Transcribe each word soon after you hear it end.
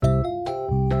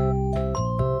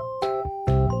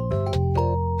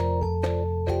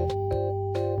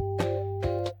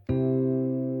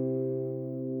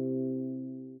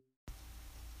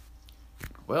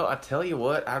tell you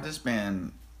what, I've just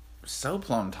been so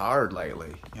plumb tired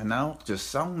lately, just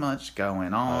so much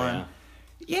going on. Oh,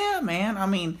 yeah, man, I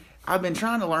mean, I've been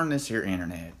trying to learn this here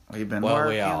internet. We've been well,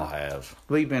 working. we all have.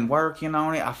 We've been working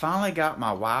on it. I finally got my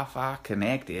Wi-Fi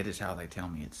connected, is how they tell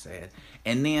me it's said.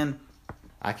 And then,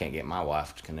 I can't get my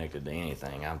wife connected to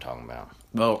anything I'm talking about.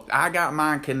 well, I got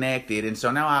mine connected, and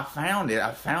so now I found it.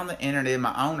 I found the internet in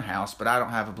my own house, but I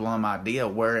don't have a plumb idea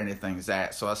where anything's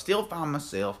at. So I still find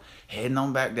myself heading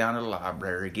on back down to the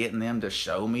library, getting them to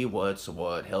show me what's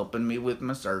what, helping me with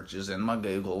my searches and my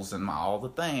Googles and my all the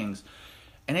things.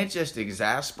 And it's just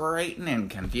exasperating and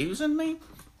confusing me.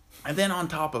 And then on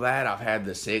top of that, I've had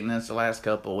the sickness the last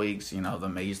couple of weeks, the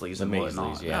measles and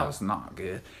whatnot. Yeah. That was not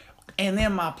good. And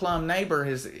then my plum neighbor,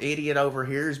 his idiot over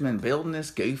here, has been building this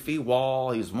goofy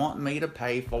wall. He's wanting me to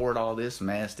pay for it, all this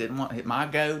mess. Didn't want my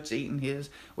goats eating his.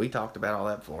 We talked about all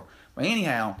that before. But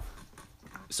anyhow,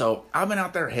 so I've been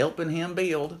out there helping him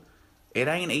build. It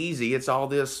ain't easy. It's all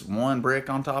this one brick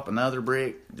on top of another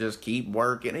brick. Just keep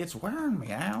working. It's wearing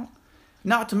me out.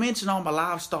 Not to mention all my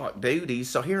livestock duties.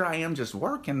 So here I am just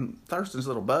working Thurston's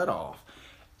little butt off.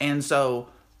 And so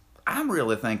I'm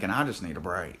really thinking I just need a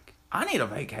break. I need a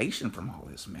vacation from all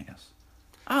this mess.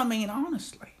 I mean,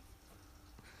 honestly.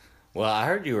 Well, I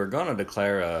heard you were going to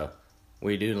declare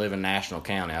we do live in National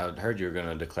County. I heard you were going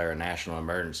to declare a national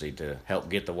emergency to help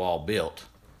get the wall built.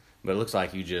 But it looks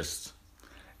like you just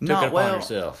took it upon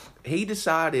yourself. He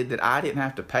decided that I didn't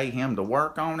have to pay him to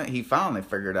work on it. He finally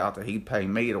figured out that he'd pay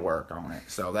me to work on it.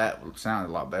 So that sounded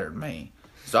a lot better to me.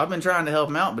 So I've been trying to help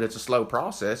him out, but it's a slow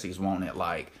process. He's wanting it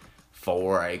like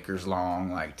 4 acres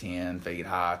long, like 10 feet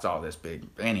high. It's all this big.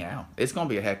 Anyhow, it's going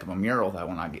to be a heck of a mural, though,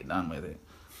 when I get done with it.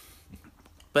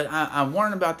 But I'm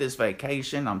worrying about this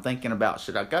vacation. I'm thinking about,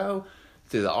 should I go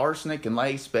to the Arsenic and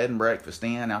Lace Bed and Breakfast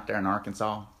Inn out there in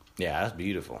Arkansas? Yeah, that's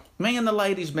beautiful. Me and the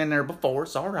lady's been there before.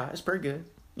 It's all right. It's pretty good.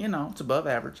 It's above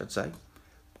average, I'd say.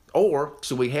 Or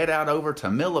should we head out over to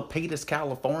Milpitas,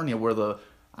 California, where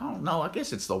I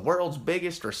guess it's the world's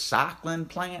biggest recycling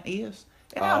plant is?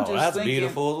 And that's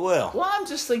beautiful as well. Well, I'm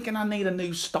just thinking I need a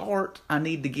new start. I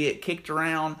need to get kicked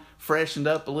around, freshened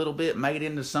up a little bit, made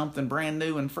into something brand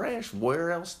new and fresh.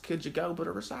 Where else could you go but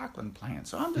a recycling plant?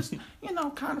 So I'm just,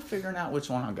 kind of figuring out which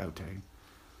one I'll go to.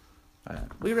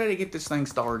 We ready to get this thing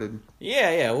started?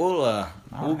 Yeah,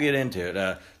 we'll get into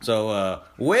it. So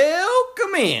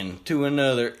welcome in to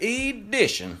another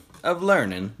edition of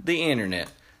Learning the Internet.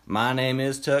 My name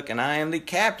is Tuck, and I am the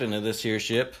captain of this here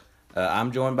ship.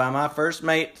 I'm joined by my first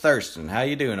mate, Thurston. How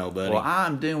you doing, old buddy? Well,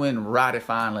 I'm doing righty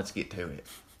fine. Let's get to it.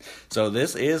 So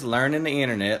this is Learning the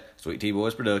Internet, Sweet Tea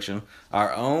Boys production,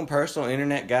 our own personal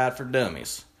internet guide for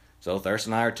dummies. So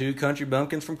Thurston and I are 2 country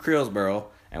bumpkins from Crillsboro,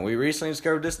 and we recently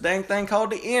discovered this dang thing called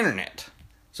the internet.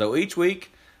 So each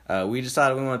week, we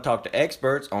decided we want to talk to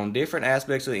experts on different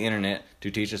aspects of the internet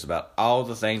to teach us about all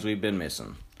the things we've been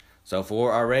missing. So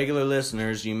for our regular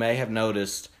listeners, you may have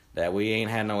noticed that we ain't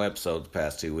had no episodes the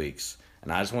past 2 weeks.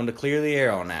 And I just wanted to clear the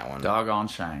air on that one. Doggone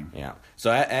shame. Yeah.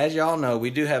 So as y'all know, we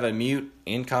do have a mute,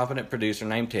 incompetent producer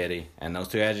named Teddy, and those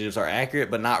 2 adjectives are accurate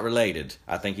but not related.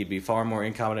 I think he'd be far more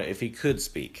incompetent if he could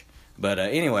speak. But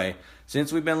anyway,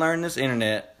 since we've been learning this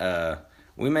internet,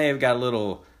 we may have got a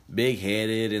little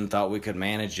big-headed and thought we could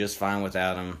manage just fine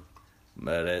without him.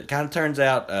 But it kind of turns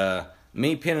out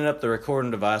me pinning up the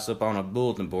recording device up on a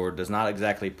bulletin board does not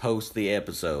exactly post the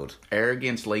episode.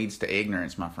 Arrogance leads to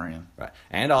ignorance, my friend. Right.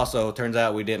 And also, it turns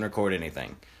out we didn't record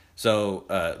anything. So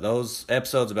those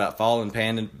episodes about fallen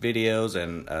panda videos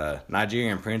and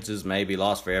Nigerian princes may be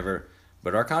lost forever,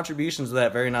 but our contributions to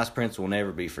that very nice prince will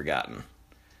never be forgotten.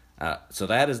 So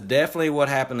that is definitely what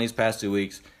happened these past 2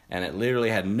 weeks, and it literally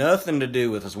had nothing to do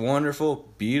with this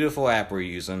wonderful, beautiful app we're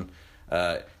using.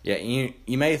 You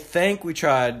may think we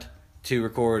tried to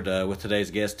record with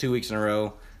today's guest 2 weeks in a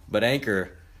row, but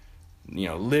Anchor,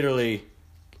 literally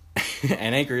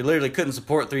couldn't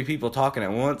support 3 people talking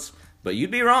at once, but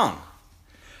you'd be wrong.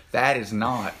 That is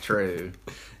not true.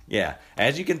 Yeah,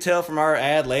 as you can tell from our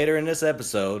ad later in this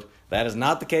episode, that is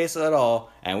not the case at all,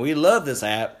 and we love this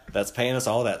app that's paying us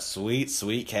all that sweet,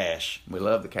 sweet cash. We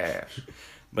love the cash.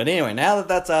 But anyway, now that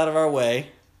that's out of our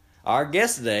way, our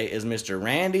guest today is Mr.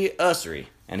 Randy Ussery,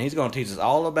 and he's going to teach us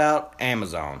all about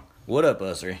Amazon. What up,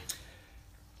 Ussery?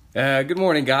 Good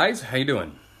morning, guys. How you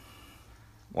doing?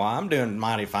 Well, I'm doing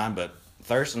mighty fine, but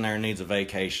Thurston there needs a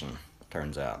vacation,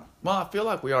 turns out. Well, I feel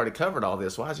like we already covered all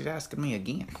this. Why is he asking me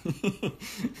again?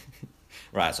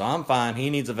 Right, so I'm fine. He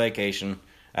needs a vacation.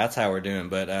 That's how we're doing.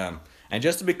 But and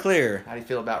just to be clear, How do you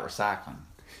feel about recycling?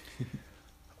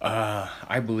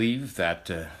 I believe that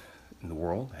in the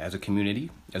world, as a community,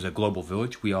 as a global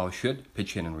village, we all should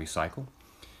pitch in and recycle.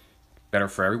 better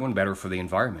for everyone, better for the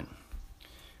environment.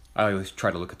 I always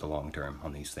try to look at the long term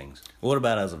on these things. What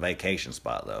about as a vacation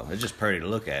spot, though? It's just pretty to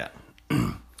look at.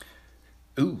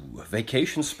 Ooh, a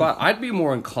vacation spot. I'd be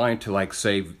more inclined to, like,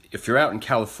 say, if you're out in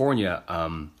California,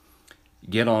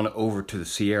 get on over to the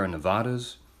Sierra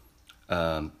Nevadas,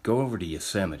 go over to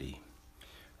Yosemite,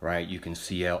 right? You can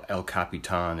see El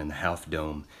Capitan and the Half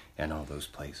Dome and all those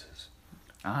places.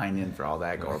 I ain't in for all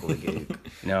that gobbledygook.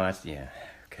 No, that's, yeah,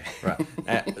 okay. Right.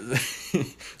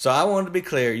 So I wanted to be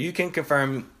clear. You can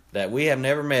confirm that we have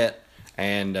never met,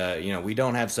 and we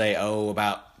don't have to say,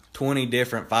 about 20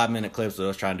 different 5-minute clips of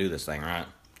us trying to do this thing, right?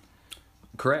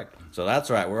 Correct. So that's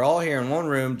right. We're all here in one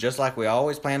room, just like we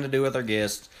always plan to do with our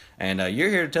guests. And you're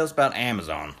here to tell us about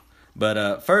Amazon.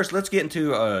 But first, let's get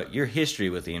into your history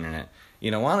with the internet. Why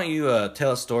don't you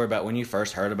tell a story about when you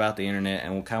first heard about the internet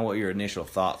and kind of what your initial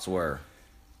thoughts were?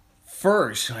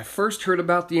 When I first heard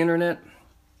about the internet,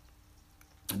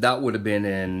 that would have been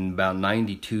in about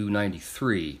 92,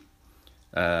 93.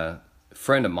 A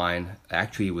friend of mine,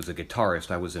 actually he was a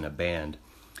guitarist, I was in a band,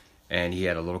 and he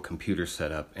had a little computer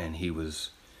set up, and he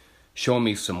was showing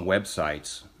me some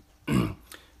websites.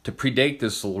 To predate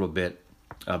this a little bit,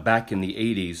 back in the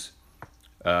 80s,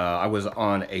 I was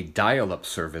on a dial-up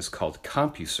service called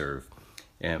CompuServe.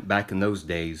 And back in those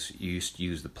days, you used to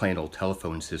use the plain old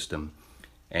telephone system,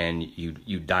 and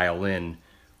you dial in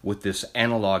with this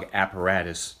analog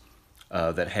apparatus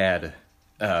that had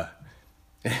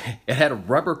it had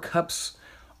rubber cups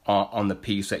on the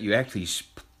piece that you actually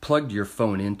plugged your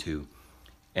phone into,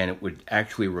 and it would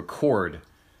actually record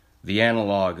the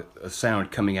analog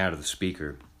sound coming out of the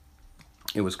speaker.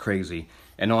 It was crazy,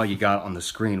 and all you got on the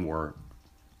screen were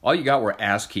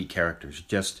ASCII characters,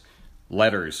 just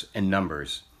letters and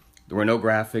numbers. There were no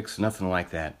graphics, nothing like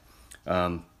that.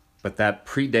 But that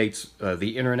predates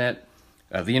the internet.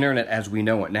 The internet as we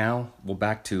know it now, well,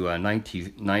 back to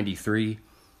 1993.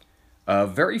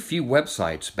 Very few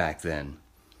websites back then.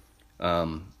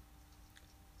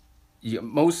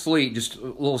 Mostly just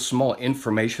little small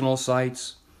informational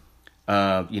sites,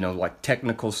 like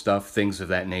technical stuff, things of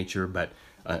that nature, but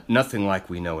nothing like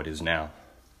we know it is now.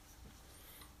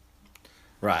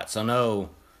 Right, so no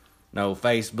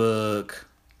Facebook,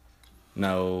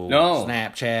 no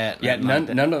Snapchat. Yeah,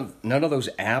 none of those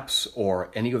apps or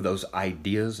any of those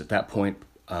ideas at that point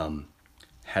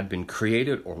had been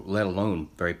created, or let alone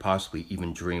very possibly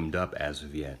even dreamed up as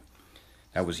of yet.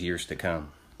 That was years to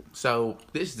come. So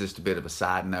this is just a bit of a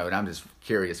side note. I'm just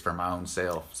curious for my own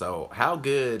self. So how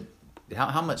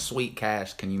much sweet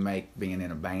cash can you make being in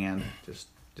a band?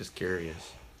 Just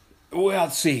curious. Well,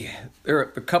 let's see. There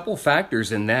are a couple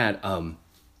factors in that.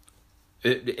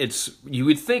 It's you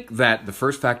would think that the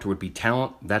first factor would be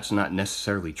talent. That's not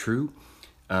necessarily true.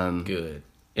 Good.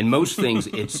 In most things,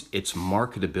 it's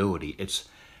marketability. It's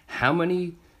how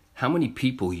many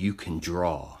people you can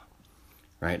draw,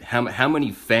 right? How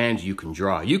many fans you can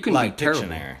draw. You can like be terrible.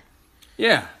 Dictionary.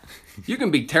 Yeah, you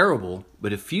can be terrible,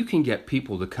 but if you can get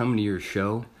people to come to your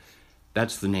show,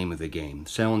 that's the name of the game.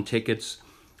 Selling tickets,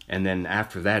 and then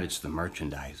after that, it's the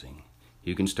merchandising.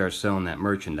 You can start selling that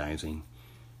merchandising.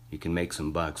 You can make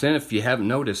some bucks. And if you haven't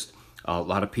noticed, a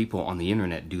lot of people on the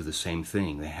internet do the same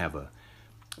thing.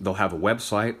 They'll have a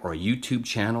website or a YouTube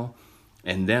channel,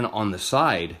 and then on the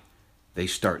side, they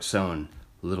start selling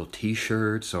little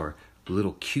T-shirts or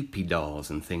little Cupid dolls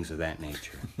and things of that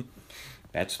nature.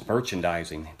 That's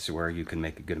merchandising. It's where you can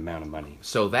make a good amount of money.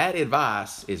 So that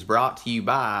advice is brought to you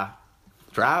by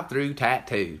Drive-Thru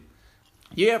Tattoo.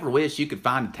 You ever wish you could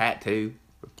find a tattoo,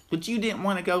 but you didn't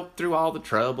want to go through all the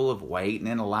trouble of waiting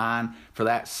in a line for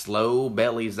that slow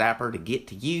belly zapper to get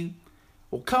to you?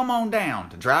 Well, come on down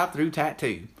to Drive-Thru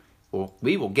Tattoo. Well,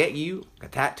 we will get you a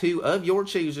tattoo of your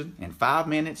choosing in 5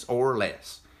 minutes or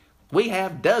less. We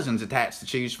have dozens of tats to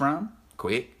choose from.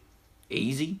 Quick,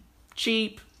 easy,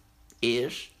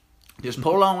 cheap-ish. Just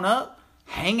pull on up,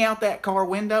 hang out that car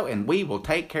window, and we will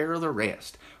take care of the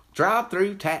rest.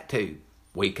 Drive-Thru Tattoo.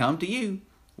 We come to you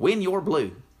when you're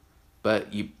blue,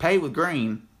 but you pay with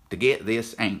green to get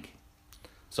this ink.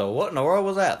 So what in the world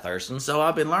was that, Thurston? So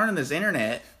I've been learning this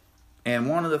internet, and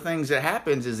one of the things that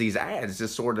happens is these ads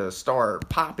just sort of start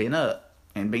popping up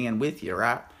and being with you,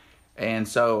 right? And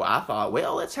so I thought,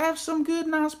 well, let's have some good,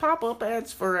 nice pop-up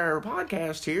ads for our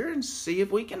podcast here and see if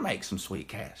we can make some sweet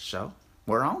cash. So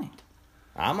we're on it.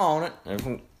 I'm on it.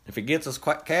 If it gets us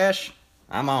cash,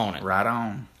 I'm on it. Right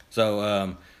on.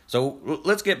 So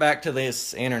let's get back to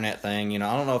this internet thing.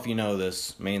 I don't know if you know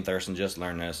this. Me and Thurston just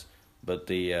learned this, but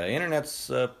the internet's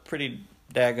a pretty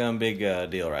daggone big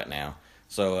deal right now.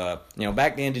 So,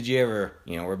 back then, did you ever,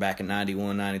 we're back in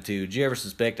 91, 92, did you ever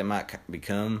suspect it might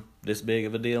become this big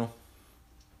of a deal?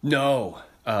 No.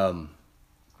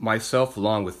 Myself,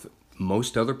 along with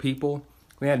most other people,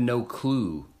 we had no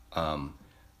clue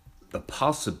the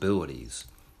possibilities.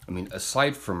 I mean,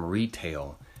 aside from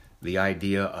retail, the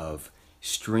idea of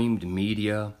streamed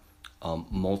media,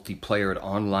 multiplayer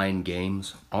online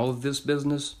games, all of this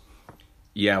business,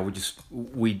 yeah,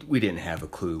 we didn't have a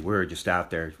clue. We were just out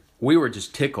there. We were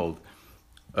just tickled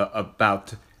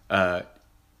about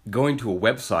going to a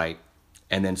website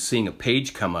and then seeing a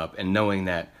page come up and knowing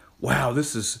that, wow,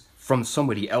 this is from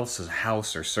somebody else's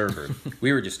house or server.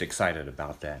 We were just excited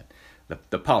about that.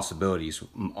 The possibilities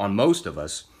on most of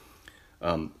us,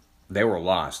 they were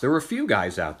lost. There were a few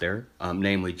guys out there,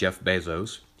 namely Jeff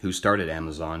Bezos, who started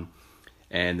Amazon,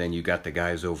 and then you got the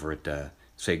guys over at,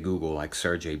 say, Google, like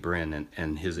Sergey Brin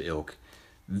and his ilk.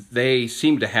 They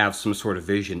seemed to have some sort of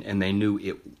vision, and they knew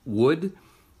it would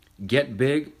get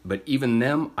big, but even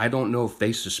them, I don't know if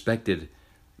they suspected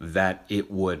that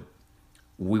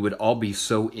we would all be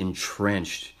so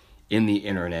entrenched in the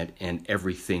internet and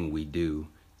everything we do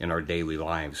in our daily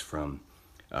lives, from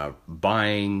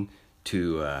buying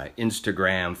to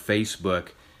Instagram, Facebook.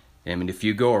 I mean, if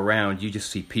you go around, you just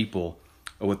see people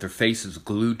with their faces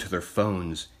glued to their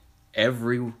phones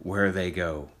everywhere they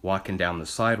go, walking down the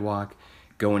sidewalk,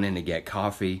 going in to get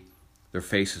coffee. Their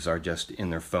faces are just in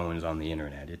their phones on the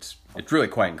internet. It's really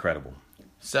quite incredible.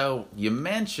 So you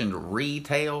mentioned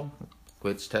retail,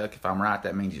 which, Tuck, if I'm right,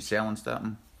 that means you're selling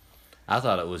something. I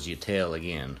thought it was Utel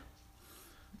again.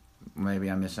 Maybe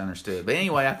I misunderstood. But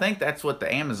anyway, I think that's what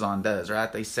the Amazon does, right?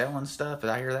 They selling stuff. Did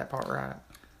I hear that part right?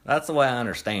 That's the way I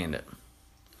understand it.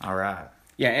 All right.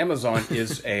 Yeah, Amazon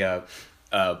is an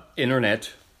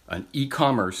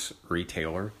e-commerce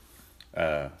retailer.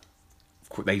 For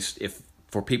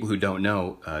people who don't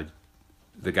know,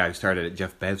 the guy who started it,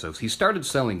 Jeff Bezos, he started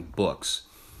selling books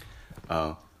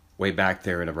way back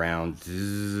there at around,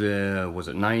 was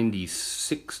it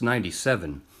 96,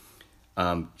 97?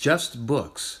 Just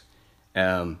books.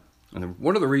 And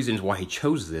one of the reasons why he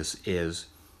chose this is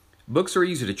books are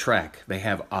easy to track. They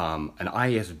have an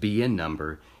ISBN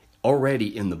number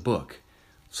already in the book.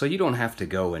 So you don't have to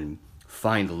go and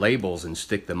find labels and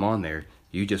stick them on there.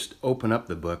 You just open up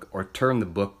the book or turn the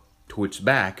book to its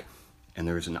back, and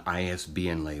there's an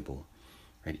ISBN label.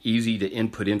 Right? Easy to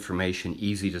input information,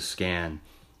 easy to scan,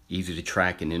 easy to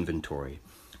track and inventory.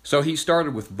 So he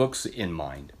started with books in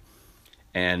mind.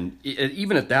 And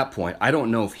even at that point, I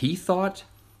don't know if he thought,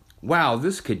 wow,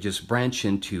 this could just branch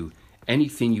into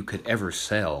anything you could ever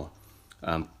sell.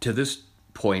 To this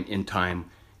point in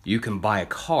time, you can buy a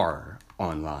car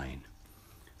online.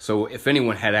 So if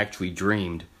anyone had actually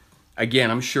dreamed,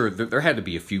 again, I'm sure there had to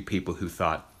be a few people who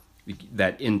thought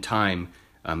that in time,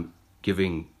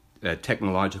 giving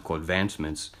technological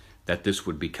advancements, that this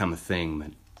would become a thing.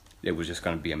 But it was just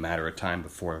going to be a matter of time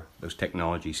before those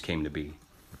technologies came to be.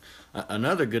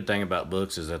 Another good thing about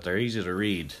books is that they're easy to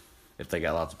read if they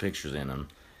got lots of pictures in them.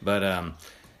 But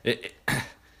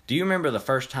do you remember the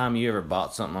first time you ever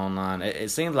bought something online?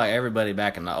 It seems like everybody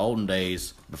back in the olden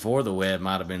days, before the web,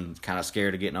 might have been kind of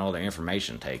scared of getting all their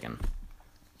information taken.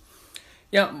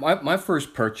 Yeah, my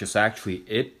first purchase, actually,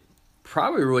 it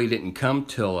probably really didn't come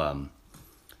till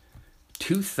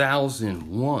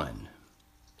 2001.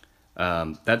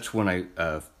 That's when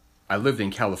I lived in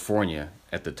California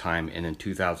at the time, and in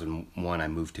 2001 I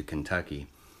moved to Kentucky.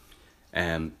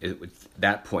 And at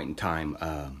that point in time,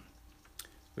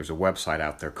 there's a website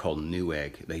out there called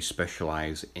Newegg. They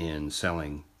specialize in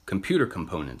selling computer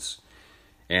components.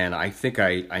 And I think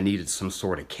I needed some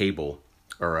sort of cable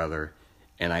or other,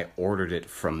 and I ordered it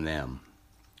from them.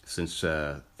 Since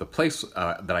the place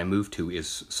that I moved to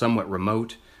is somewhat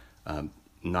remote,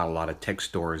 not a lot of tech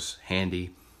stores handy,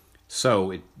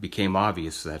 so it became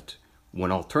obvious that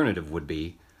one alternative would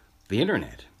be the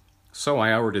internet. So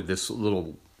I ordered this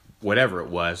little, whatever it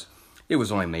was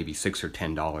only maybe $6 or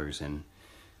 $10 and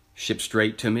shipped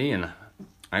straight to me, and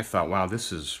I thought, wow,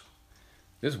 this is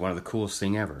one of the coolest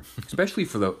thing ever. Especially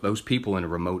for those people in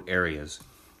remote areas.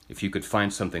 If you could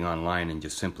find something online and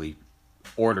just simply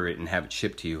order it and have it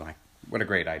shipped to you, what a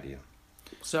great idea.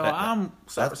 So I'm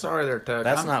sorry there, Tuck.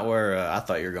 That's not where I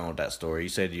thought you were going with that story. You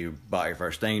said you bought your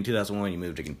first thing in 2001. You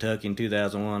moved to Kentucky in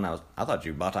 2001. I thought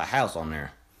you bought a house on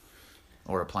there.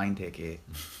 Or a plane ticket.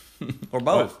 Or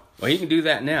both. Well, you can do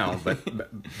that now, but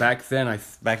back then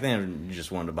Back then, you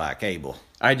just wanted to buy a cable.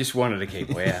 I just wanted a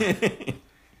cable, yeah.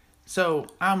 So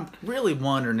I'm really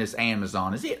wondering, this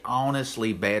Amazon, is it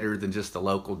honestly better than just the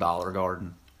local Dollar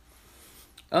Garden?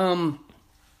 The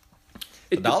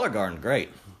Dollar Garden's great.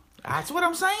 That's what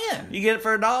I'm saying. You get it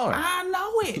for $1. I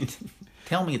know it.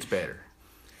 Tell me it's better.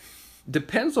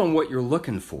 Depends on what you're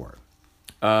looking for.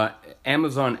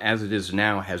 Amazon, as it is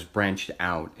now, has branched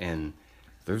out, and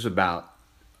there's about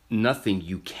nothing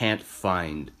you can't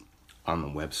find on the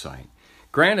website.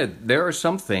 Granted, there are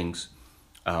some things.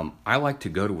 I like to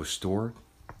go to a store.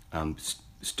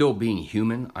 Still being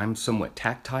human, I'm somewhat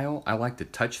tactile. I like to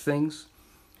touch things.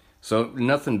 So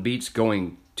nothing beats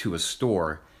going to a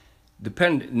store.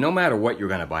 No matter what you're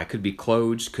going to buy. Could be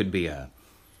clothes, could be a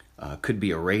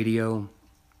radio,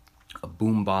 a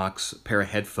boombox, a pair of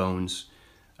headphones,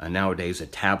 nowadays a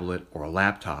tablet or a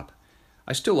laptop.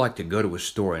 I still like to go to a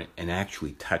store and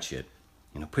actually touch it.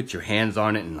 Put your hands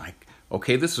on it and like,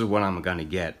 okay, this is what I'm going to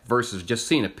get, versus just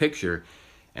seeing a picture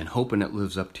and hoping it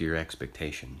lives up to your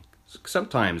expectation.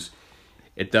 Sometimes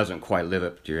it doesn't quite live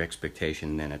up to your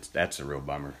expectation, then that's a real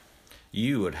bummer.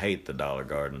 You would hate the Dollar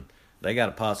Garden. They got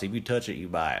a policy. If you touch it, you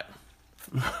buy it.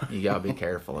 You gotta be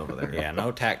careful over there. Yeah,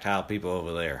 no tactile people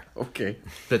over there. Okay.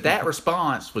 But that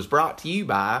response was brought to you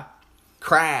by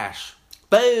Crash.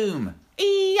 Boom.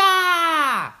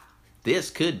 Ee-yah! This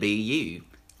could be you,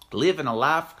 living a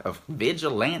life of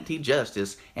vigilante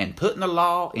justice and putting the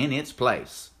law in its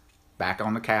place. Back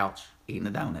on the couch, eating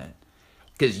a donut.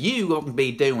 Because you will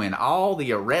be doing all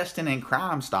the arresting and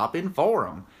crime stopping for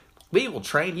them. We will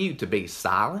train you to be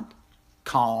silent,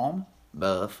 calm,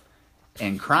 buff,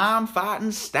 and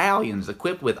crime-fighting stallions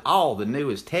equipped with all the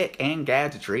newest tech and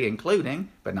gadgetry, including,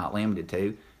 but not limited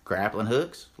to, grappling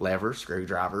hooks, levers,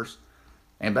 screwdrivers,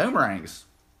 and boomerangs.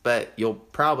 But you'll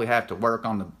probably have to work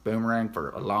on the boomerang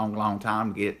for a long, long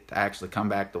time to get it to actually come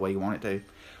back the way you want it to.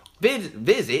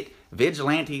 Visit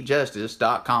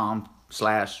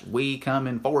vigilantejustice.com/we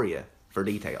coming for you for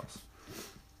details.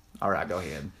 All right, go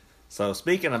ahead. So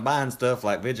speaking of buying stuff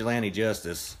like Vigilante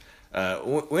Justice,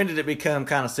 when did it become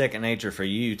kind of second nature for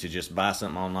you to just buy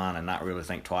something online and not really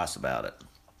think twice about it?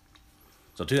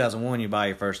 So 2001, you buy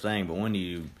your first thing, but when do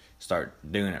you start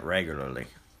doing it regularly?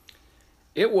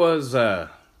 It was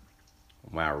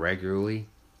regularly.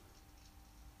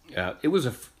 It was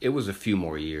a few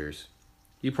more years.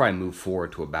 You probably move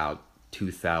forward to about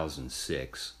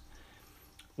 2006,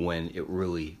 when it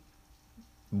really,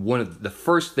 one of the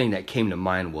first thing that came to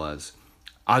mind was,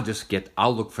 I'll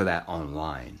look for that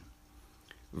online,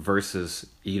 versus,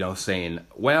 saying,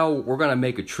 well, we're going to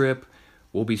make a trip.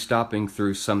 We'll be stopping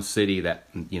through some city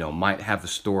that, might have a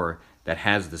store that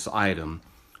has this item.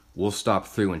 We'll stop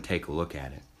through and take a look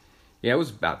at it. Yeah, it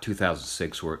was about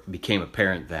 2006 where it became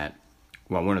apparent that,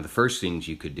 well, one of the first things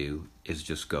you could do is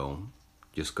just go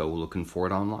looking for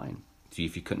it online. See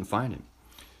if you couldn't find it.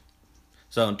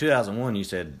 So in 2001, you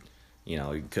said,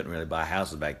 you couldn't really buy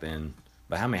houses back then.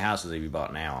 But how many houses have you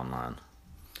bought now online?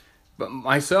 But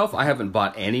myself, I haven't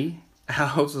bought any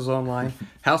houses online.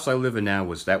 House I live in now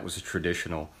was a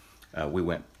traditional. We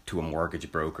went to a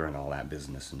mortgage broker and all that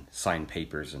business and signed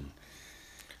papers and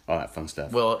all that fun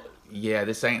stuff. Well, yeah,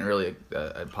 this ain't really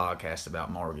a podcast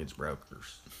about mortgage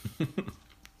brokers.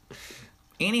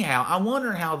 Anyhow, I'm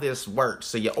wondering how this works.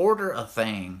 So you order a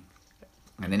thing,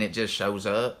 and then it just shows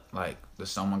up? Like,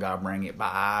 does someone got to bring it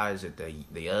by? Is it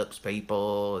the UPS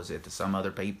people? Is it some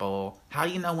other people? How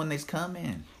do you know when they's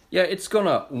coming? Yeah, it's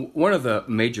one of the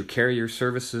major carrier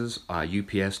services,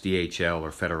 UPS, DHL,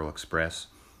 or Federal Express,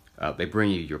 they bring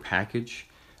you your package.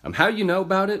 How do you know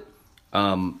about it?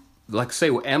 Like say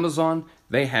with Amazon,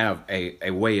 they have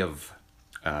a way of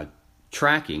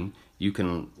tracking. You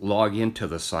can log into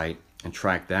the site and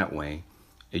track that way.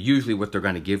 Usually what they're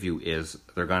going to give you is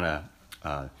they're going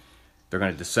to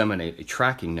disseminate a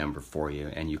tracking number for you,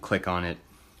 and you click on it,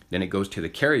 then it goes to the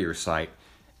carrier site,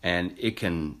 and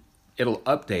it'll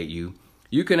update you.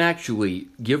 You can actually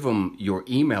give them your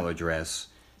email address,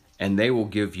 and they will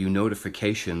give you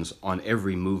notifications on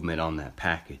every movement on that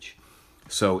package.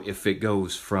 So if it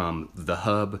goes from the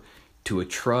hub to a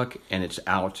truck and it's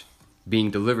out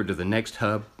being delivered to the next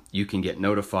hub, you can get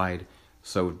notified.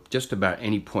 So just about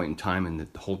any point in time in the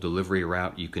whole delivery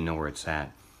route, you can know where it's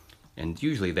at. And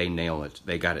usually they nail it.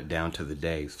 They got it down to the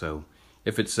day. So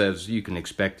if it says you can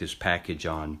expect this package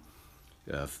on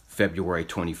February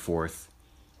 24th,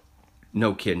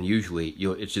 no kidding, usually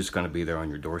it's just going to be there on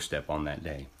your doorstep on that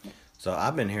day. So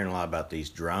I've been hearing a lot about these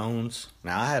drones.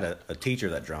 Now, I had a teacher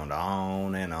that droned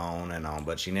on and on and on,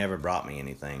 but she never brought me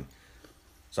anything.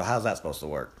 So how's that supposed to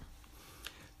work?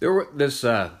 There were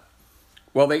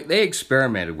they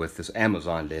experimented with this.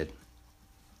 Amazon did.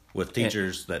 With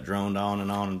teachers that droned on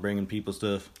and bringing people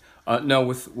stuff? No,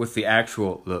 with the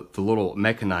actual, the little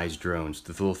mechanized drones,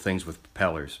 the little things with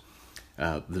propellers.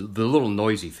 The little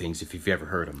noisy things, if you've ever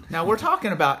heard them. Now, we're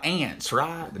talking about ants,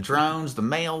 right? The drones, the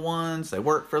male ones, they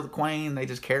work for the queen. They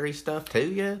just carry stuff to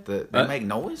you. They make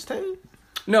noise, too?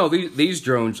 No, these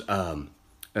drones,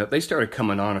 They started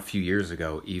coming on a few years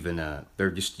ago. Even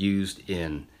they're just used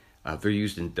in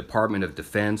Department of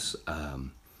Defense.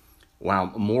 While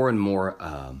more and more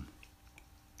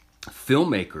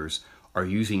filmmakers are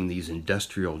using these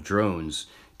industrial drones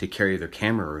to carry their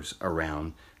cameras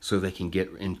around so they can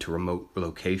get into remote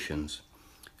locations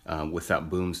without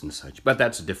booms and such. But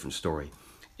that's a different story.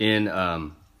 In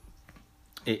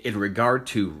regard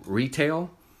to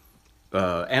retail,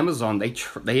 Amazon,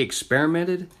 they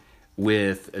experimented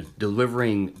with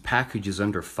delivering packages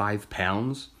under 5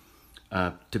 pounds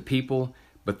to people,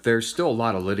 but there's still a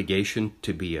lot of litigation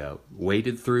to be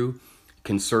waded through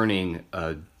concerning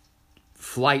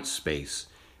flight space,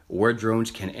 where drones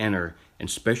can enter, and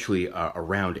especially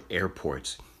around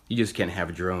airports. You just can't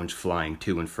have drones flying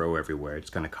to and fro everywhere. It's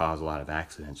going to cause a lot of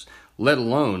accidents. Let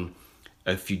alone,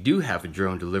 if you do have a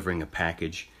drone delivering a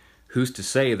package, who's to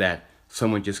say that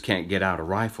someone just can't get out a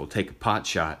rifle, take a pot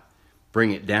shot,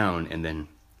 bring it down, and then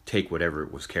take whatever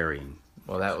it was carrying?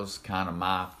 Well, that was kind of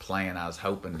my plan I was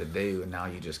hoping to do, and now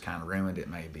you just kind of ruined it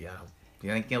maybe.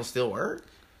 You think it'll still work?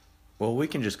 Well, we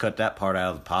can just cut that part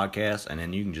out of the podcast, and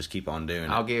then you can just keep on doing it.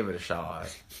 I'll give it a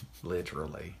shot,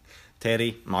 literally.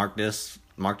 Teddy, mark this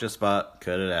spot,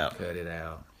 cut it out. Cut it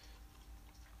out.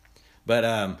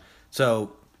 But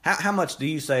so how much do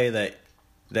you say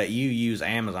that you use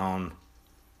Amazon?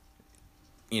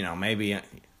 You know, maybe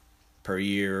per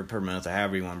year, per month, or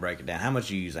however you want to break it down. How much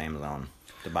do you use Amazon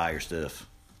to buy your stuff?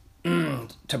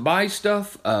 To buy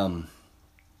stuff,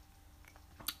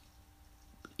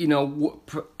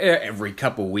 every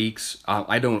couple weeks.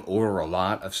 I don't order a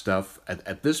lot of stuff.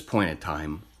 At this point in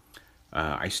time,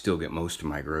 I still get most of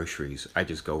my groceries. I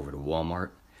just go over to Walmart.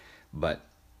 But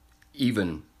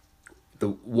even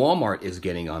the Walmart is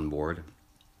getting on board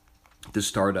to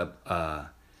start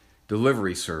up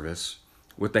delivery service.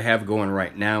 What they have going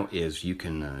right now is you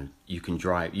can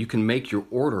make your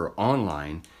order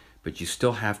online, but you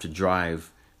still have to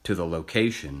drive to the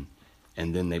location,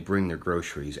 and then they bring their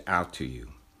groceries out to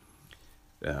you.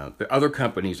 The other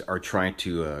companies are trying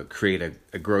to create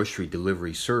a grocery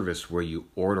delivery service where you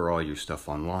order all your stuff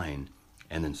online,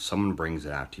 and then someone brings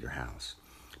it out to your house.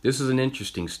 This is an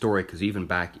interesting story because even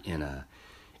back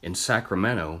in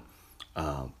Sacramento,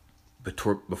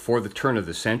 before the turn of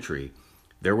the century,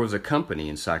 there was a company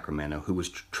in Sacramento who was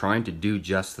trying to do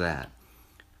just that,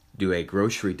 do a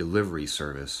grocery delivery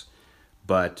service,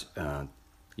 but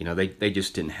they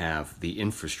just didn't have the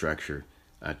infrastructure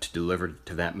to deliver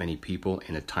to that many people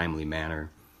in a timely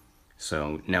manner.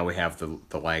 So now we have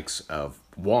the likes of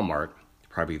Walmart,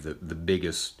 probably the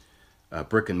biggest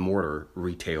brick and mortar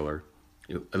retailer,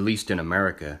 at least in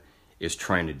America, is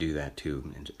trying to do that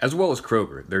too, as well as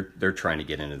Kroger. They're trying to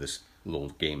get into this little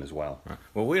game as well.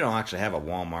 Well, we don't actually have a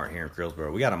Walmart here in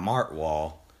Crillsboro. We got a Mart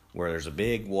wall where there's a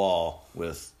big wall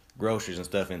with groceries and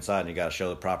stuff inside, and you got to show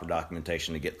the proper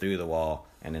documentation to get through the wall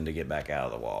and then to get back out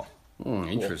of the wall.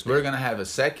 Interesting. Well, we're going to have a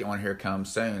second one here come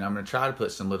soon. I'm going to try to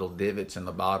put some little divots in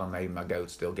the bottom. Maybe my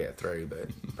goats still get through, but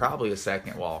probably a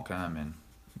second wall coming.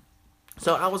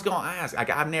 So I was going to ask,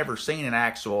 I've never seen an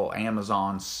actual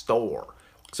Amazon store.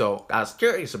 So I was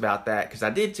curious about that because I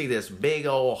did see this big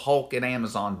old hulking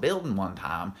Amazon building one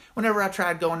time. Whenever I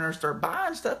tried going there and start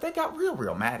buying stuff, they got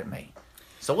real mad at me.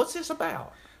 So what's this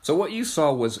about? So what you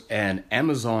saw was an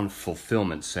Amazon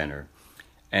fulfillment center.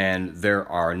 And there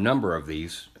are a number of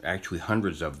these, actually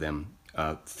hundreds of them,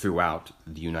 throughout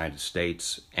the United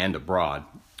States and abroad.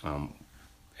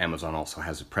 Amazon also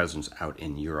has a presence out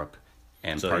in Europe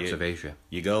and parts of Asia.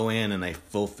 You go in and they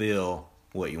fulfill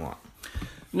what you want.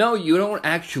 No, you don't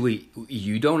actually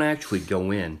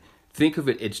go in. Think of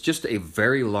it, it's just a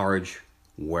very large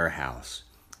warehouse.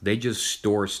 They just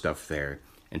store stuff there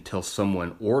until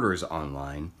someone orders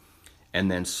online, and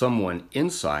then someone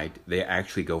inside, they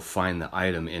actually go find the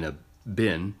item in a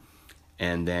bin,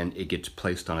 and then it gets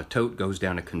placed on a tote, goes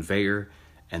down a conveyor,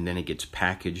 and then it gets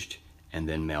packaged and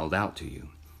then mailed out to you.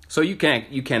 So you can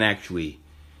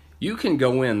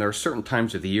go in. There are certain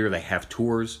times of the year they have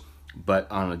tours,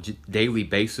 but on a daily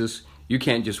basis, you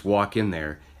can't just walk in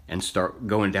there and start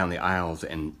going down the aisles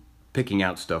and picking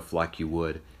out stuff like you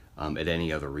would at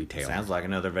any other retailer. Sounds like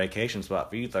another vacation spot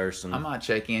for you, Thurston. I might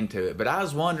check into it, but I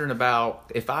was wondering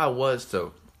about if I was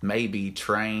to maybe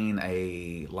train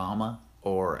a llama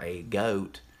or a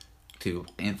goat to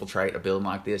infiltrate a building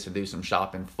like this and do some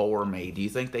shopping for me. Do you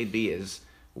think they'd be as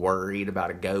worried about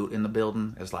a goat in the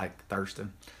building as like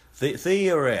Thurston?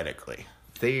 Theoretically.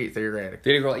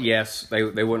 Theoretically, yes, they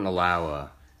wouldn't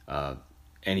allow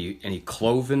any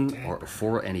cloven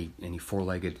or any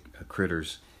four-legged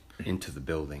critters into the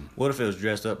building. What if it was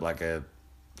dressed up like a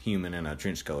human in a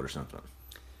trench coat or something?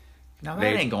 Now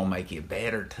that ain't gonna make you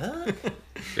better, Tuck.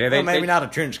 Yeah, Well, maybe not a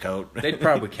trench coat. They'd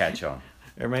probably catch on.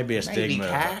 There may be a Maybe stigma.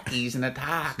 khakis and a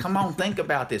tie. Come on, think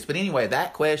about this. But anyway,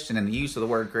 that question and the use of the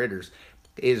word critters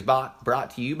is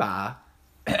brought to you by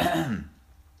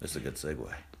That's a good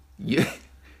segue. you.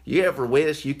 You ever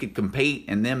wish you could compete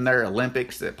in them there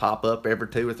Olympics that pop up every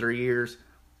 2 or 3 years?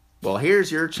 Well,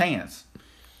 here's your chance.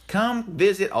 Come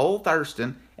visit Old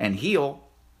Thurston, and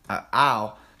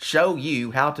I'll show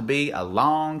you how to be a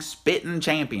long spitting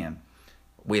champion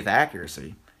with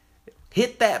accuracy.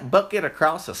 Hit that bucket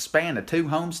across a span of 2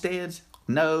 homesteads?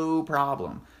 No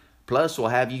problem. Plus, we'll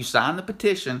have you sign the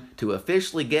petition to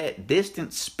officially get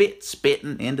distance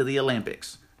spitting into the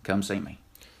Olympics. Come see me.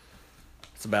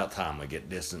 It's about time we get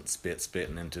distant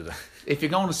spitting into the... If you're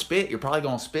going to spit, you're probably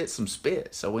going to spit some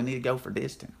spit. So we need to go for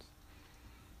distance.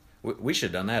 We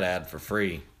should have done that ad for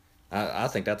free. I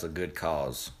think that's a good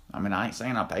cause. I mean, I ain't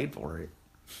saying I paid for it.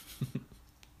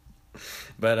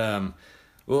 But,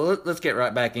 well, let's get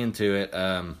right back into it.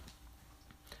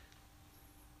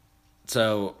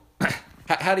 So,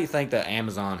 how do you think that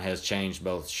Amazon has changed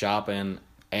both shopping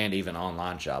and even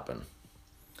online shopping?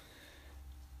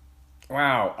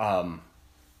 Wow.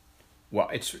 Well,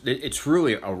 it's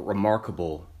really a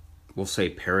remarkable, we'll say,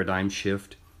 paradigm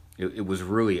shift. It was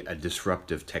really a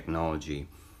disruptive technology.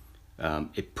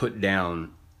 It put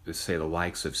down, let's say, the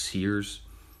likes of Sears.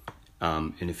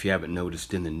 And if you haven't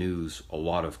noticed in the news, a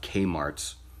lot of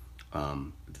Kmarts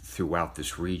throughout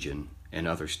this region and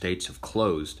other states have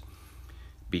closed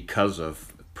because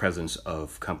of the presence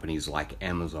of companies like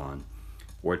Amazon,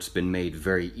 where it's been made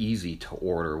very easy to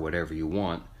order whatever you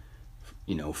want,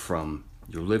 from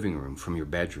your living room, from your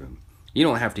bedroom. You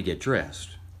don't have to get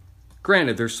dressed.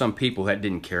 Granted, there's some people that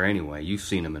didn't care anyway. You've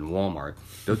seen them in Walmart.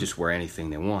 They'll just wear anything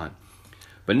they want.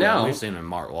 But now... we've seen them in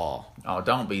Mart Wall. Oh,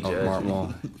 don't be judging. Mart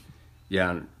Wall.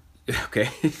 Yeah, okay.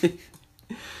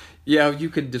 Yeah, you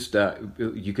could just,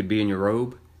 you could be in your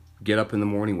robe, get up in the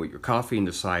morning with your coffee and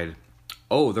decide,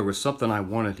 oh, there was something I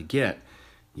wanted to get.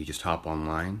 You just hop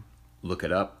online, look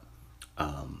it up.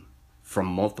 From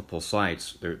multiple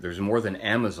sites, there's more than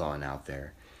Amazon out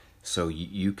there. So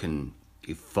you can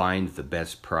find the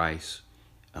best price,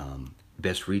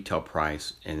 best retail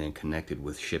price, and then connect it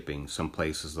with shipping. Some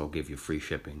places they'll give you free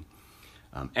shipping.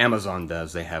 Amazon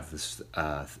does. They have this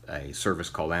a service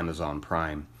called Amazon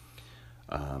Prime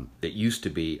that used to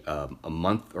be a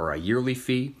month or a yearly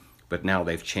fee, but now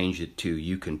they've changed it to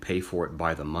you can pay for it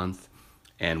by the month,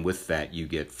 and with that you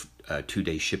get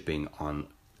 2-day shipping on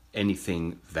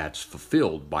anything that's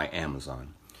fulfilled by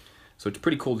Amazon. So it's a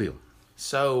pretty cool deal.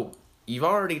 So you've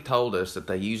already told us that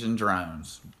they're using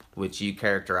drones, which you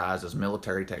characterize as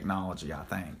military technology, I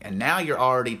think. And now you're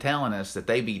already telling us that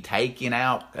they be taking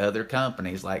out other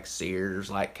companies like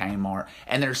Sears, like Kmart,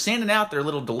 and they're sending out their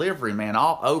little delivery man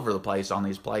all over the place on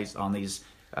these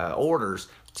orders.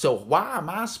 So why am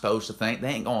I supposed to think they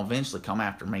ain't going to eventually come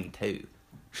after me too?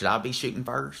 Should I be shooting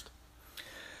first?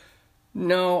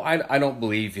 No, I don't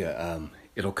believe you.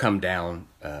 It'll come down,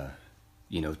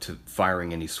 to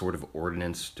firing any sort of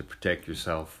ordinance to protect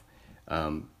yourself.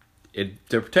 To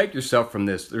protect yourself from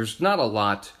this, there's not a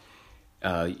lot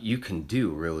you can do,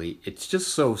 really. It's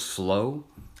just so slow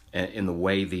in the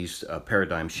way these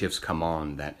paradigm shifts come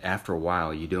on that after a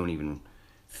while you don't even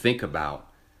think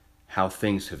about how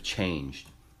things have changed.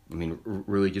 I mean,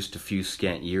 really just a few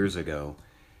scant years ago,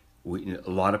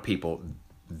 a lot of people,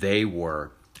 they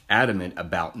were adamant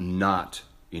about not,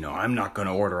 I'm not going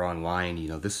to order online.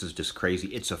 This is just crazy.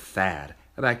 It's a fad.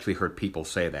 I've actually heard people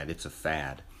say that. It's a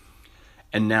fad.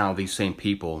 And now these same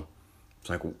people, it's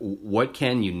like, what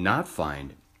can you not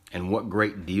find? And what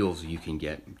great deals you can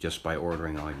get just by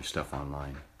ordering all your stuff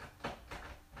online.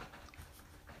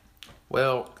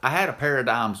 Well, I had a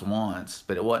Paradigms once,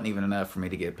 but it wasn't even enough for me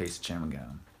to get a piece of chewing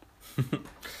gum.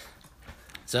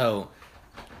 So,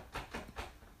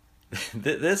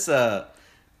 this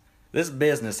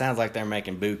business sounds like they're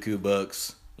making buku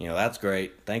bucks. That's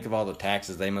great. Think of all the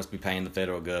taxes they must be paying the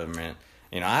federal government.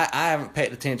 I haven't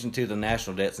paid attention to the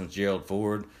national debt since Gerald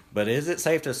Ford, but is it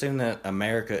safe to assume that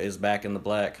America is back in the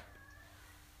black?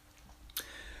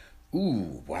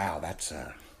 Ooh, wow, that's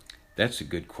a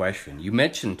good question. You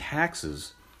mentioned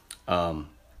taxes.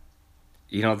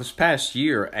 This past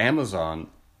year, Amazon,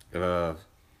 they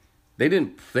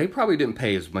probably didn't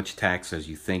pay as much tax as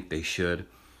you think they should.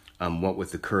 What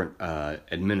with the current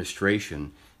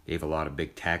administration, they have a lot of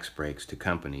big tax breaks to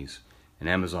companies, and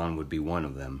Amazon would be one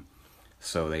of them.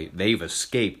 So they've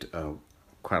escaped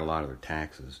quite a lot of their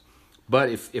taxes. But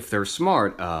if they're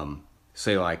smart,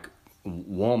 say like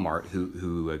Walmart,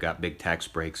 who got big tax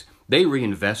breaks, they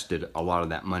reinvested a lot of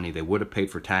that money they would have paid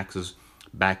for taxes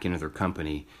back into their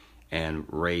company, and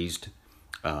raised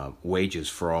wages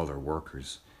for all their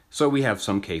workers. So we have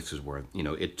some cases where,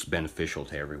 it's beneficial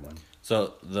to everyone.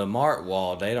 So the Mart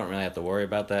Wall, they don't really have to worry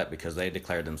about that because they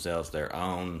declared themselves their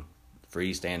own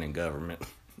freestanding government.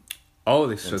 Oh,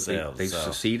 they themselves,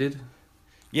 so. seceded?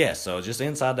 Yeah, so just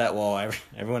inside that wall,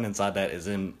 everyone inside that is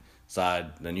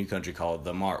inside the new country called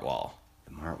the Mart Wall.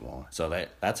 The Mart Wall. So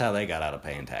that's how they got out of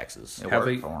paying taxes.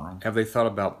 Have they thought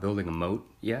about building a moat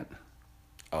yet?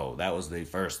 Oh, that was the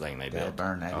first thing they built.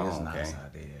 That is a nice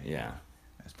idea. Yeah.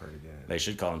 That's pretty good. They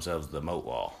should call themselves the Moat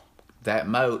Wall. That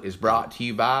moat is brought to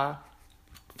you by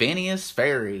Phineas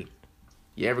Ferry.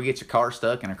 You ever get your car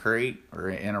stuck in a creek or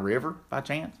in a river by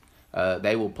chance?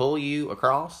 They will pull you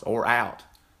across or out.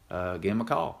 Give them a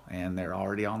call, and they're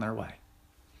already on their way.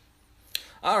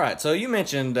 All right, so you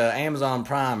mentioned Amazon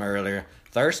Prime earlier.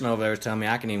 Thurston over there was telling me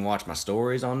I can even watch my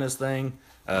stories on this thing.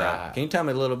 Right. Can you tell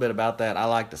me a little bit about that? I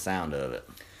like the sound of it.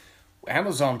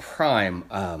 Amazon Prime,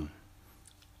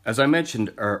 as I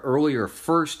mentioned earlier,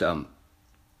 first,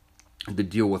 the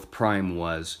deal with Prime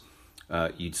was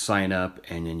you'd sign up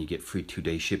and then you get free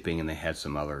 2-day shipping, and they had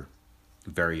some other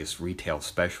various retail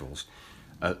specials.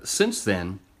 Since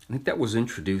then, I think that was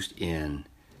introduced in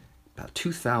about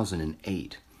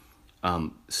 2008.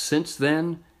 Since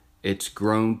then, it's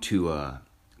grown to,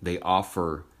 they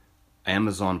offer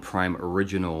Amazon Prime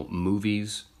original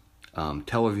movies,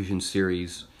 television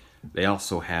series. They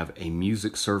also have a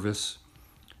music service.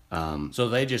 So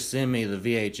they just send me the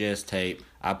VHS tape,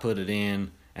 I put it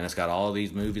in, and it's got all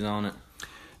these movies on it?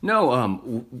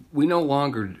 No, we no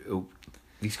longer,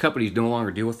 these companies no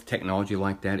longer deal with the technology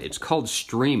like that. It's called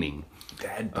streaming.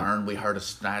 Dad burn, we heard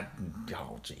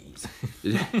oh, jeez.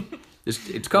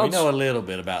 It's called. We know a little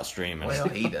bit about streaming. Well,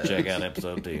 he does. Check out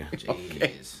episode 2.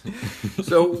 Jeez.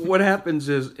 So what happens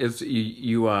is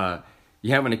you have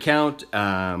an account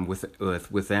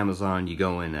with Amazon. You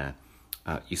go in,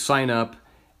 you sign up,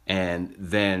 and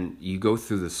then you go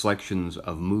through the selections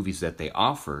of movies that they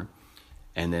offer,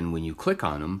 and then when you click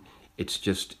on them,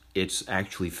 it's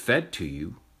actually fed to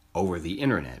you over the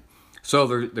internet. So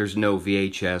there's no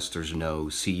VHS, there's no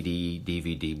CD,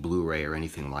 DVD, Blu-ray, or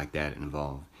anything like that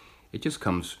involved. It just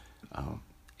comes,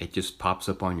 it just pops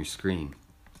up on your screen.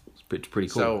 It's pretty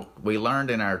cool. So we learned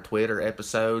in our Twitter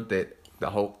episode that the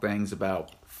whole thing's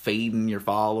about feeding your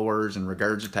followers and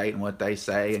regurgitating what they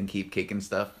say and keep kicking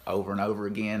stuff over and over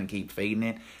again and keep feeding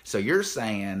it. So you're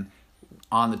saying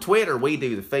on the Twitter we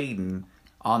do the feeding,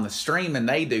 on the streaming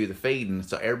they do the feeding,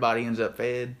 so everybody ends up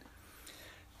fed?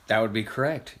 That would be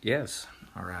correct, yes.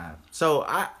 All right. So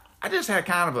I just had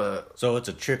kind of a... So it's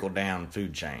a trickle-down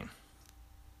food chain.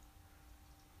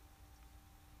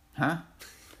 Huh?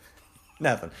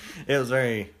 Nothing. It was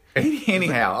very...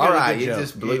 Anyhow, all right, it joke.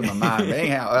 just blew my mind.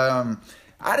 Anyhow,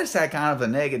 I just had kind of a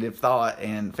negative thought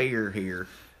and fear here.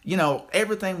 You know,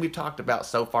 everything we've talked about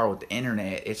so far with the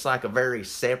internet, it's like a very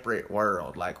separate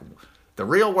world. Like, the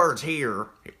real world's here,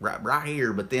 right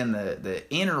here, but then the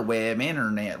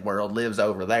internet world lives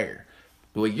over there.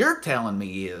 What you're telling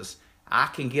me is I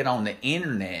can get on the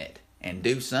internet and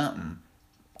do something,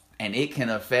 and it can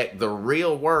affect the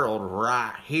real world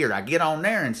right here. I get on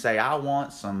there and say, I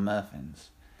want some muffins.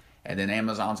 And then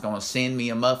Amazon's going to send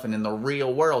me a muffin in the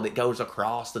real world. It goes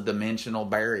across the dimensional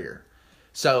barrier.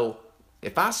 So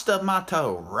if I stub my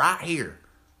toe right here,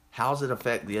 how does it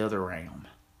affect the other realm?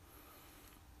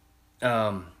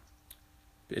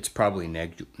 It's probably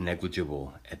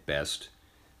negligible at best.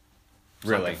 It's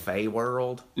Really, like the Fey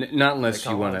world. not unless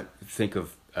you call want it. to think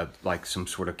of like some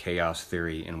sort of chaos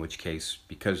theory, in which case,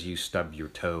 because you stubbed your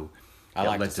toe, I it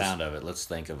like the led to sound of it. Let's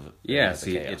think of it. Yeah, as a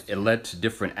see, chaos. it led to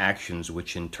different actions,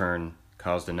 which in turn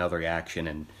caused another action,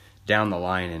 and down the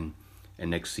line, and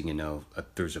next thing you know,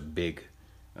 there's a big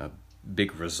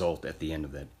result at the end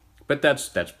of that. But that's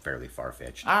fairly far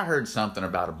fetched. I heard something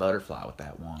about a butterfly with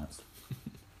that once.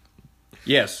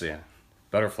 Yes, yeah,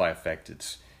 butterfly effect.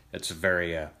 It's a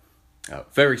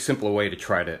very simple way to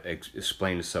try to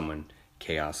explain to someone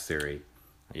chaos theory.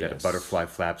 That a Yes. butterfly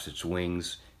flaps its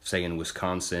wings, say in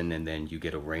Wisconsin, and then you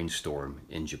get a rainstorm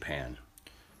in Japan.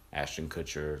 Ashton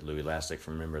Kutcher, Louis Lastik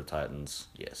from Remember the Titans.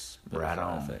 Yes. Right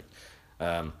butterfly on.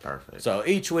 effect. Perfect. So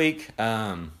each week,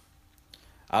 I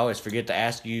always forget to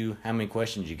ask you how many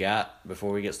questions you got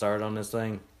before we get started on this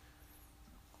thing.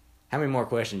 How many more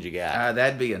questions you got?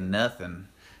 That'd be a nothing.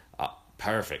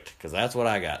 Perfect, because that's what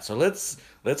I got. So let's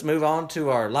move on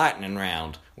to our lightning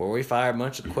round, where we fire a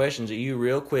bunch of questions at you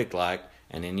real quick,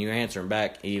 and then you answer them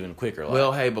back even quicker.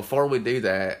 Well, hey, before we do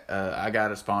that, I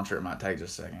got a sponsor. It might take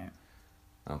just a second.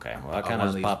 Okay, well, I kind one of of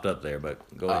just these- popped up there,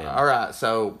 but go ahead. All right,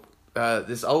 so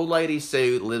this old lady,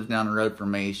 Sue, lives down the road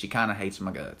from me. She kind of hates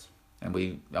my guts.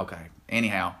 And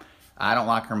anyhow, I don't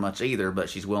like her much either, but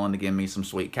she's willing to give me some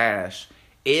sweet cash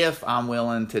if I'm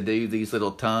willing to do these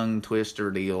little tongue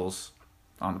twister deals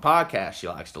on the podcast. She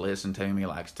likes to listen to me,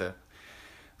 likes to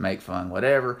make fun,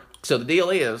 whatever. So the deal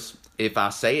is, if I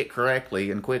say it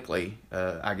correctly and quickly,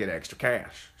 I get extra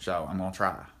cash. So I'm going to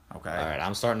try, okay? All right,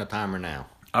 I'm starting the timer now.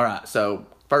 All right, so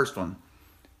first one.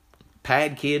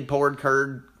 Pad kid poured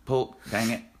curd, pulled...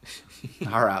 Dang it.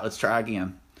 All right, let's try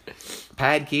again.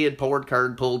 Pad kid poured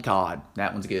curd, pulled cod.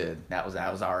 That one's good. That was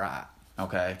all right.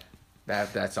 Okay.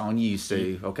 That's on you,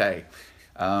 Sue. Okay.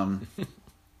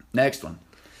 Next one.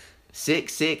 Sick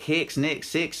hicks, nick,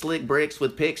 slick bricks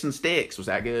with picks and sticks. Was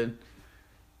that good?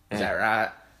 Is that right?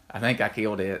 I think I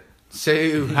killed it.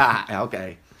 Sue. Ha.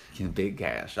 Okay. Big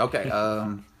cash. Okay.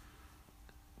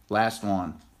 Last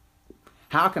one.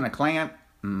 How can a clam...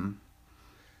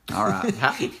 All right.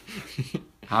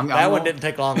 That one didn't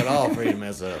take long at all for you to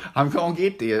mess up. I'm going to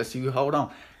get this. You hold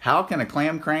on. How can a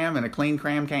clam cram and a clean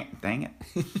cram can... Dang it.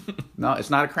 No, it's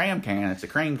not a cram can. It's a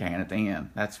cream can at the end.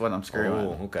 That's what I'm screwing.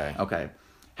 Oh, okay. Okay.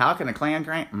 How can a clam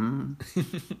cram...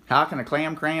 How can a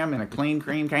clam cram and a clean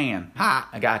cream can? Ha!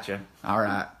 I got you. All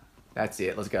right. That's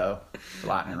it. Let's go.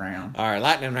 Lightning round. All right,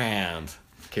 lightning round.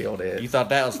 Killed it. You thought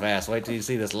that was fast. Wait till you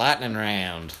see this lightning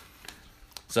round.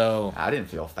 So I didn't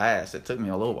feel fast. It took me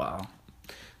a little while.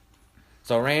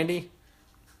 So, Randy,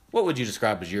 what would you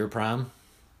describe as your prime?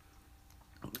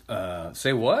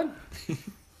 Say what?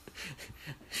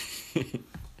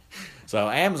 So,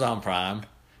 Amazon Prime,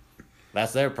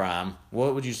 that's their prime.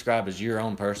 What would you describe as your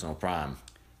own personal prime?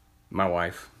 My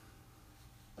wife.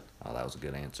 Oh, that was a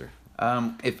good answer.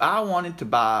 If I wanted to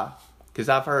buy, because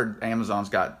I've heard Amazon's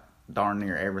got darn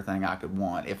near everything I could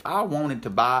want. If I wanted to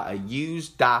buy a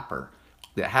used diaper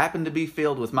that happened to be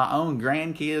filled with my own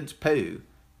grandkids' poo,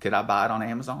 could I buy it on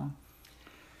Amazon?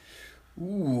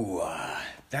 Ooh,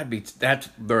 there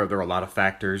are a lot of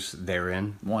factors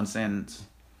therein. One sentence.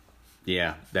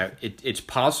 Yeah, it's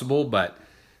possible, but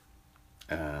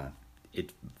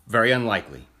it's very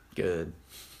unlikely. Good.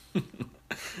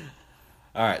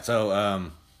 All right, so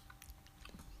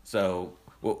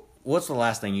what's the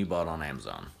last thing you bought on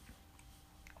Amazon?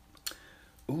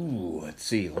 Ooh, let's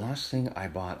see. The last thing I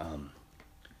bought,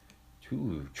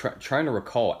 trying to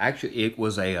recall. Actually, it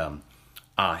was a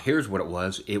here's what it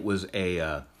was. It was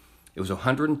a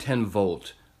 110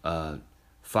 volt, 5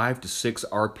 to 6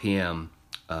 RPM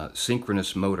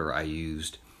synchronous motor I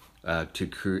used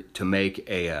to make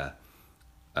a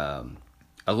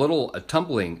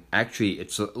tumbling. Actually,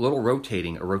 it's a little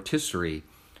rotating, a rotisserie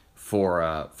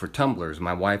for tumblers.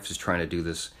 My wife is trying to do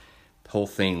this whole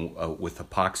thing with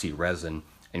epoxy resin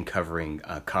and covering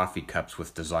coffee cups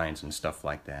with designs and stuff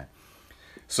like that.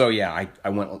 So yeah, I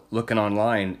went looking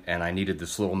online and I needed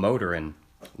this little motor, and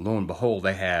lo and behold,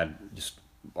 they had just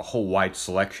a whole wide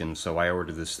selection. So I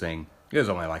ordered this thing. It was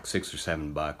only like $6 or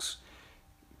 $7.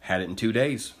 Had it in 2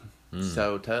 days.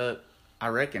 So, Tuck, I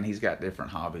reckon he's got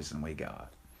different hobbies than we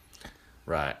got.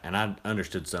 Right, and I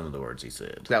understood some of the words he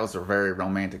said. That was a very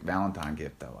romantic Valentine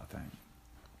gift, though, I think.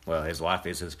 Well, his wife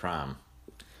is his prime.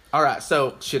 All right,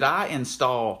 so should I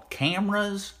install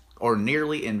cameras or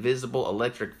nearly invisible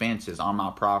electric fences on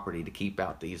my property to keep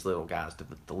out these little guys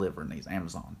delivering these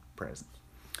Amazon presents?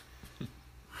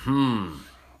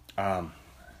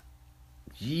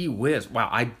 Gee whiz. Wow,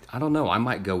 I don't know. I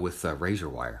might go with razor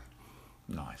wire.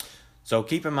 Nice. So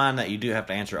keep in mind that you do have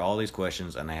to answer all these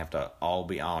questions, and they have to all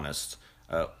be honest.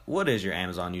 What is your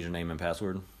Amazon username and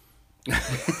password?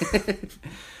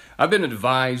 I've been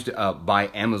advised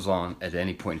by Amazon at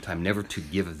any point in time never to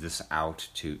give this out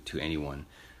to anyone.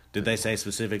 Did they say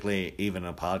specifically even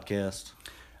a podcast?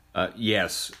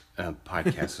 Yes,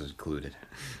 podcast is included.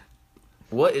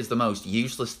 What is the most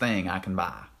useless thing I can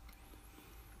buy?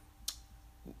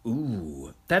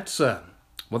 Ooh, that's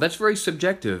very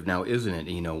subjective now, isn't it?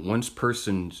 You know, one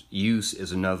person's use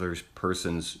is another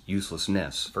person's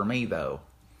uselessness. For me, though.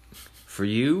 For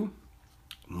you,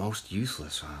 most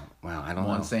useless. Wow, I don't know.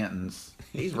 One sentence.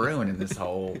 He's ruining this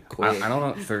whole quiz. I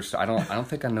don't know. First, I don't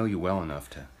think I know you well enough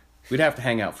to. We'd have to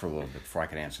hang out for a little bit before I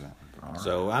could answer that one.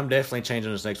 So I'm definitely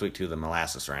changing this next week to the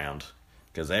molasses round,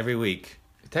 because every week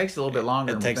It takes a little bit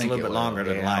longer. it takes a little bit longer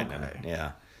than lightning. Okay.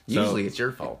 Yeah. Usually it's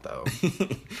your fault, though.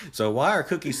 So why are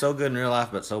cookies so good in real life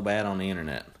but so bad on the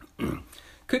internet?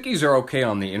 Cookies are okay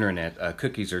on the internet.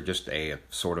 Cookies are just a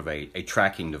sort of a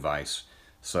tracking device.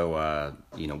 So,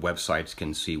 websites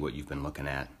can see what you've been looking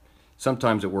at.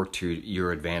 Sometimes it works to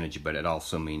your advantage, but it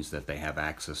also means that they have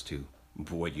access to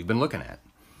what you've been looking at.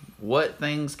 What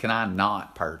things can I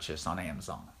not purchase on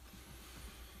Amazon?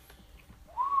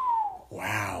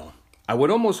 Wow. I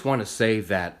would almost want to say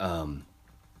that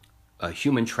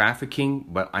human trafficking,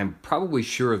 but I'm probably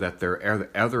sure that there are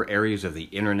other areas of the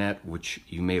internet which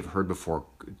you may have heard before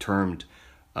termed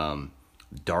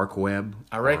dark web.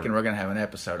 I reckon we're going to have an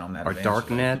episode on that Or eventually.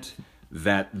 darknet,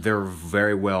 that there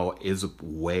very well is a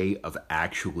way of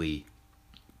actually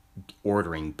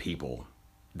ordering people.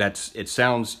 It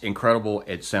sounds incredible.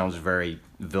 It sounds very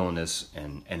villainous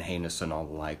and heinous and all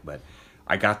the like, but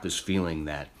I got this feeling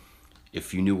that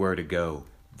if you knew where to go,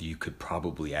 you could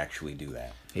probably actually do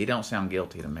that. He don't sound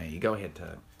guilty to me. Go ahead,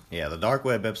 Tug. Yeah, the dark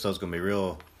web episode's gonna be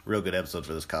real good episode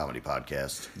for this comedy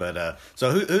podcast. But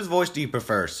so whose voice do you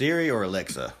prefer, Siri or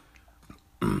Alexa?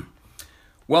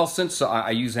 Well, since I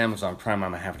use Amazon Prime,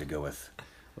 I'm gonna have to go with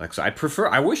Alexa.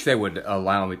 I wish they would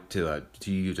allow me to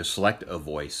you to select a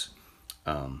voice,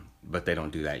 but they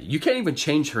don't do that. You can't even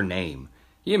change her name.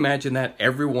 Can you imagine that?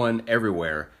 Everyone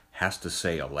everywhere has to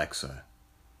say Alexa.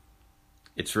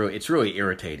 It's really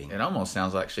irritating. It almost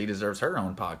sounds like she deserves her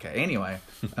own podcast. Anyway,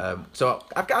 so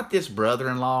I've got this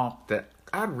brother-in-law that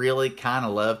I'd really kind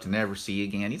of love to never see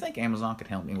again. You think Amazon could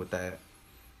help me with that?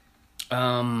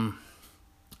 Wow.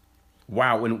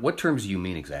 In what terms do you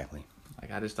mean exactly?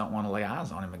 Like, I just don't want to lay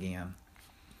eyes on him again.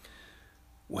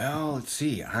 Well, let's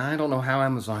see. I don't know how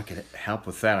Amazon could help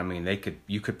with that. I mean,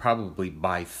 you could probably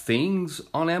buy things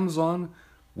on Amazon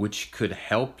which could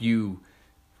help you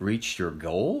reach your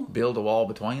goal. Build a wall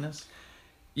between us?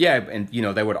 Yeah, and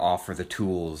they would offer the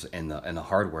tools and the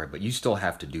hardware, but you still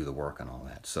have to do the work and all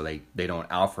that. So they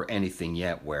don't offer anything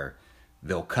yet where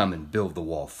they'll come and build the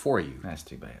wall for you. That's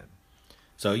too bad.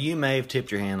 So you may have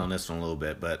tipped your hand on this one a little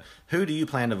bit, but who do you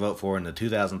plan to vote for in the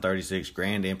 2036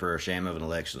 Grand Emperor sham of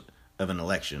an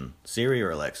election, Siri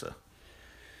or Alexa?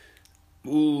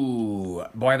 Ooh,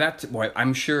 boy,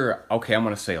 I'm sure. Okay, I'm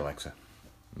gonna say Alexa.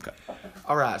 Okay.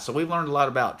 All right, so we've learned a lot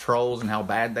about trolls and how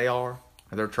bad they are.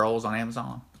 Are there trolls on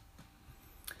Amazon?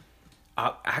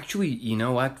 Actually, you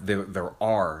know what? There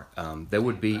are. There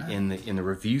would be in the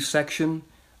review section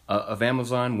of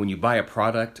Amazon. When you buy a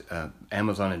product,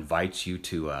 Amazon invites you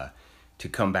to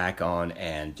come back on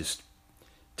and just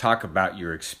talk about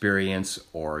your experience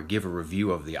or give a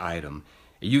review of the item.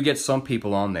 You get some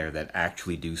people on there that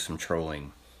actually do some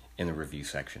trolling in the review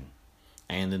section.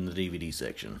 And in the DVD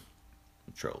section.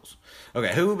 Trolls.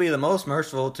 Okay, who will be the most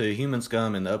merciful to human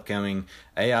scum in the upcoming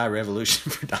AI revolution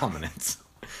for dominance?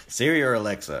 Siri or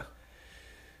Alexa?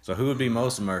 So who would be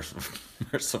most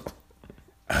merciful?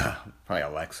 Probably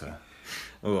Alexa.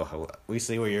 Oh, we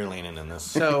see where you're leaning in this.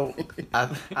 So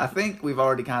I think we've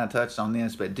already kind of touched on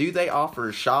this, but do they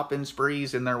offer shopping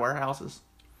sprees in their warehouses?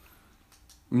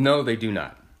 No, they do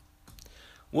not.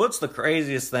 What's the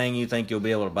craziest thing you think you'll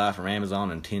be able to buy from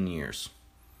Amazon in 10 years?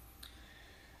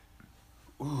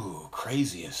 Ooh,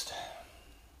 craziest.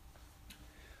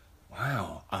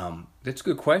 Wow. That's a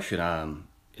good question.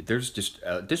 There's just,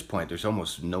 at this point, there's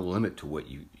almost no limit to what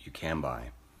you can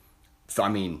buy. So, I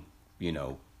mean,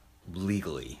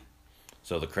 legally.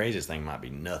 So the craziest thing might be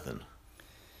nothing.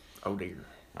 Oh, dear.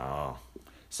 Oh.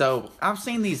 So I've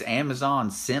seen these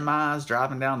Amazon semis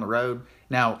driving down the road.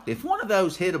 Now, if one of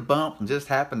those hit a bump and just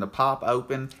happened to pop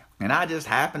open, and I just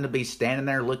happened to be standing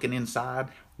there looking inside,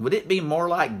 would it be more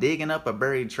like digging up a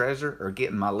buried treasure or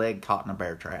getting my leg caught in a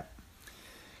bear trap?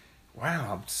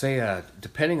 Wow, I'd say,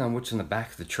 depending on what's in the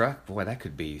back of the truck, boy, that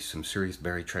could be some serious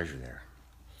buried treasure there.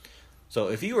 So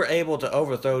if you were able to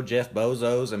overthrow Jeff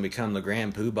Bezos and become the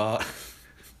Grand Poobah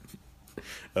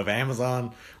of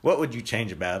Amazon, what would you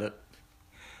change about it?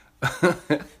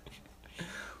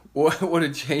 What would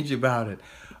it change about it?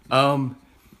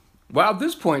 Well, at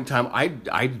this point in time, I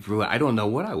don't know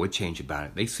what I would change about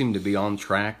it. They seem to be on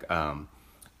track.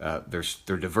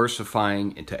 They're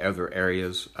diversifying into other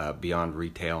areas beyond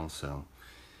retail. So,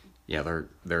 yeah,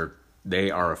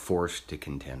 they are a force to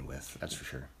contend with. That's for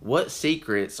sure. What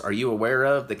secrets are you aware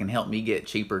of that can help me get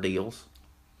cheaper deals?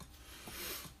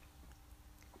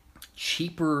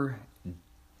 Cheaper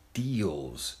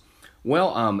deals.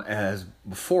 Well, as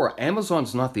before,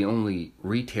 Amazon's not the only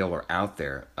retailer out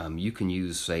there. You can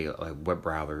use, say, a web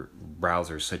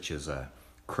browser such as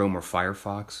Chrome or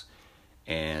Firefox,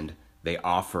 and they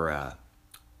offer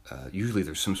usually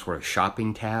there's some sort of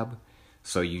shopping tab.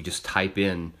 So you just type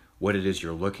in what it is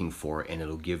you're looking for, and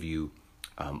it'll give you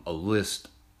a list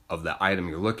of the item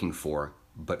you're looking for,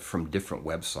 but from different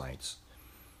websites.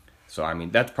 So, I mean,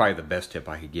 that's probably the best tip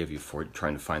I could give you for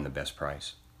trying to find the best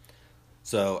price.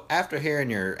 So after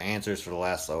hearing your answers for the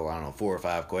last, 4 or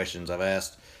 5 questions I've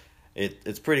asked,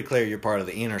 it's pretty clear you're part of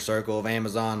the inner circle of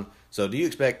Amazon. So do you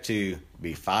expect to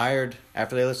be fired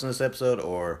after they listen to this episode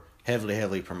or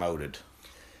heavily promoted?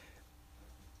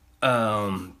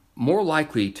 More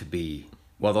likely to be,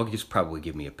 well, they'll just probably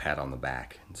give me a pat on the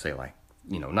back and say, like,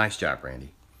 nice job,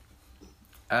 Randy.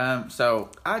 So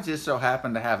I just so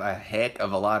happen to have a heck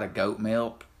of a lot of goat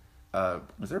milk.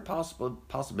 Was there a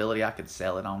possibility I could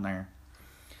sell it on there?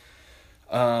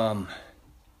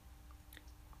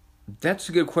 That's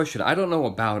a good question. I don't know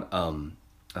about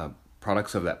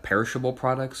products of that, perishable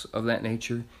products of that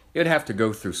nature. It'd have to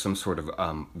go through some sort of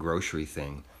grocery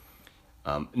thing.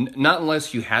 Not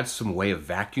unless you had some way of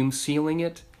vacuum sealing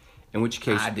it, in which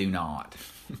case... I do not.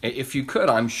 If you could,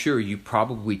 I'm sure you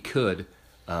probably could.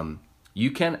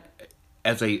 You can,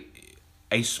 as a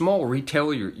small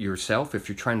retailer yourself, if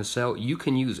you're trying to sell, you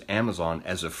can use Amazon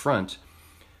as a front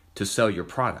to sell your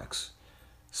products.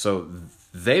 So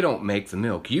they don't make the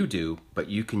milk, you do, but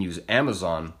you can use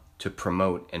Amazon to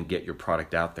promote and get your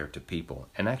product out there to people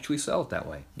and actually sell it that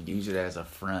way. Use it as a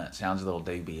front. Sounds a little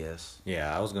dubious.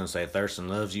 Yeah, I was going to say Thurston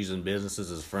loves using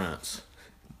businesses as fronts.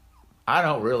 I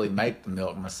don't really make the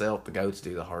milk myself. The goats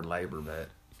do the hard labor, but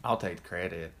I'll take the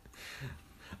credit.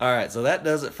 All right, so that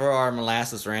does it for our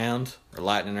molasses round, or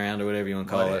lightning round, or whatever you want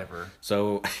to call Whatever. it.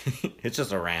 So it's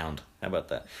just a round. How about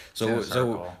that? It's in a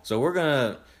circle. So we're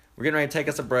getting ready to take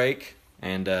us a break,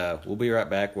 and we'll be right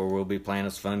back where we'll be playing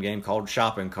this fun game called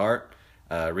Shopping Cart.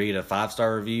 Read a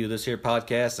 5-star review of this here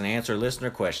podcast and answer listener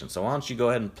questions. So why don't you go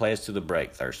ahead and play us to the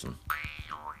break, Thurston?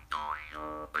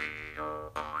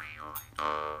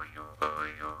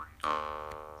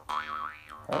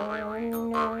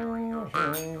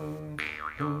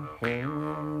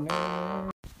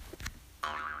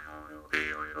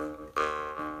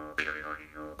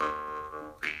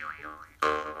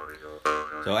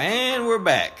 So, and we're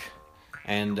back.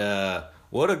 And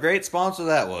what a great sponsor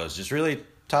that was. Just really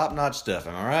top-notch stuff,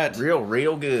 am I right?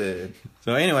 Real good.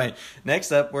 So anyway,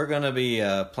 next up, we're going to be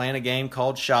playing a game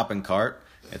called Shopping Cart.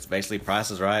 It's basically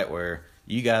Price is Right, where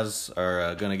you guys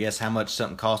are going to guess how much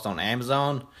something costs on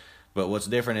Amazon. But what's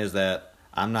different is that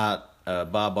I'm not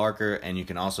Bob Barker, and you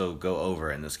can also go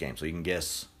over in this game. So you can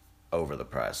guess over the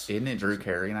price. Isn't it Drew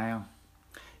Carey now?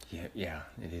 Yeah,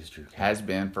 it is Drew Carey. Has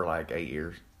been for like 8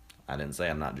 years. I didn't say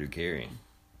I'm not Drew Carey.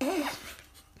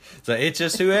 So it's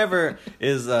just whoever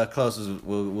is closest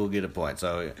will get a point.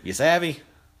 So you savvy?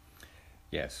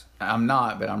 Yes. I'm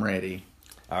not, but I'm ready.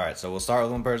 All right, so we'll start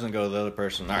with one person, go to the other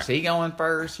person. All Is right. he going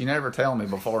first? You never tell me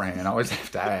beforehand. I always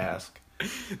have to ask.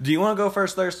 Do you want to go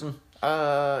first, Thurston?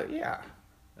 Yeah.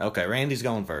 Okay, Randy's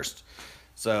going first.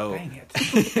 So, Dang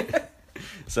it.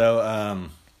 so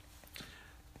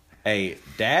a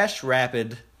Dash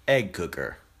Rapid egg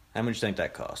cooker. How much do you think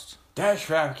that costs? Dash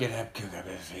Rapid egg cooker.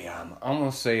 I'm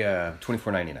gonna say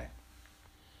 $24.99.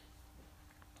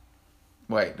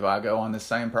 Wait, do I go on the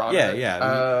same product?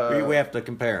 Yeah. We have to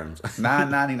compare them.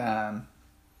 $9.99.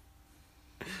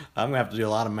 I'm gonna have to do a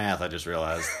lot of math. I just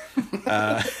realized.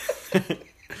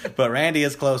 But Randy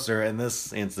is closer in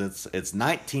this instance. It's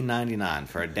 $19.99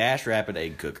 for a Dash Rapid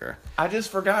egg cooker. I just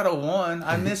forgot a 1.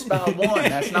 I missed by 1.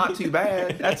 That's not too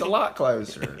bad. That's a lot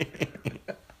closer.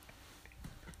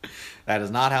 That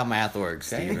is not how math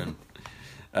works, Okay. Steven.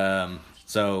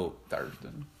 So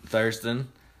Thurston.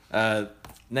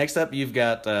 Next up, you've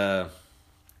got a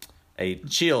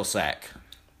chill sack.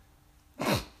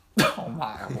 Oh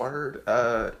my word.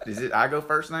 Is it I go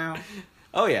first now?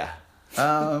 Oh yeah.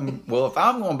 Well, if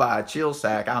I'm going to buy a chill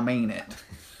sack, I mean it.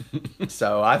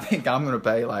 So I think I'm going to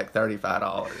pay like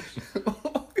 $35.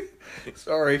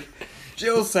 Sorry.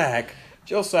 Jill Sack,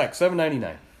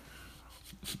 $7.99.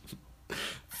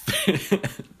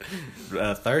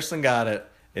 Thurston got it.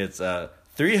 It's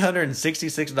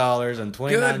 $366.29.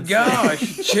 Good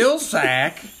gosh, Chill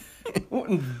Sack. What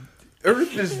in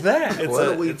earth is that? What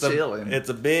are we chilling? It's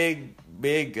a big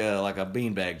like a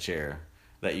beanbag chair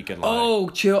that you can like. Oh,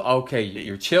 chill. Okay,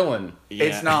 you're chilling. Yeah.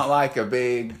 It's not like a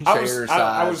big I was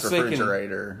chair-sized thinking-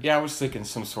 refrigerator. Yeah, I was thinking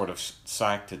some sort of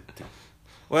sack to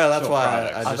Well, that's chill why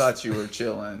products. I I just thought you were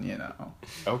chilling, you know.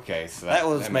 Okay, so that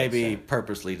was makes maybe sense.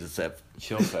 purposely deceptive.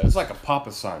 Chill Sack. It's like a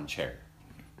Papa San chair.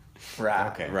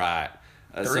 Right. Okay. Right.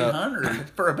 So-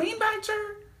 300 for a beanbag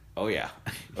chair? oh yeah.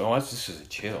 Oh, this is a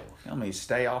chill. Tell me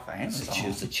stay off of Amazon.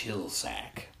 It's a chill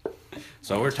sack.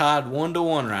 So we're tied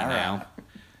 1-1 right All now. right.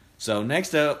 So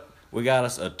next up, we got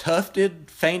us a tufted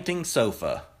fainting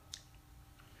sofa.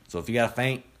 So if you got to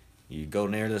faint, you go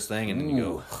near this thing and then you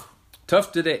go.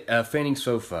 Tufted fainting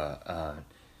sofa.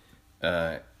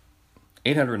 $899.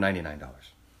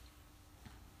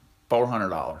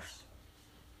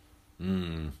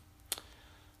 $400.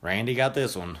 Randy got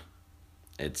this one.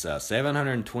 It's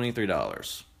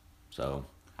 $723. So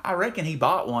I reckon he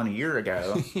bought one a year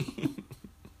ago.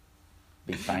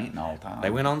 Be fainting all the time. they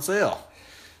went on sale.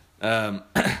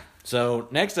 So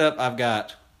next up, I've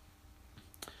got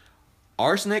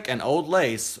Arsenic and Old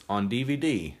Lace on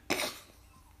DVD.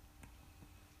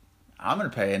 I'm gonna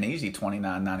pay an easy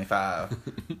 $29.95.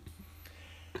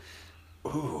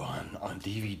 Ooh, on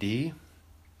DVD,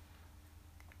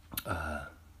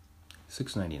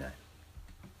 $6.99.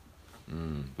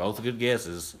 Both good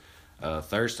guesses.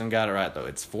 Thurston got it right though.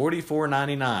 It's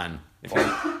 $44.99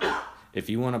 if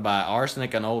you want to buy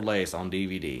Arsenic and Old Lace on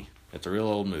DVD. It's a real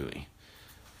old movie.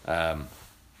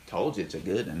 Told you it's a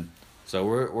good one. So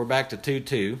we're back to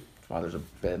 2-2. That's why there's a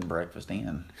bed and breakfast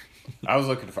inn. I was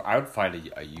looking for. I would find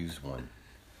a used one.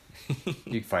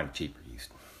 You can find a cheaper used.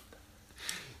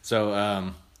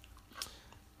 So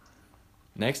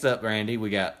next up, Randy, we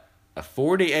got a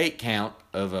 48 count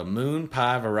of a moon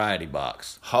pie variety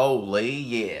box. Holy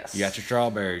yes. You got your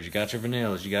strawberries, you got your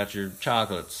vanillas, you got your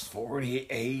chocolates.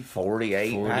 48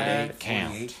 48 pack.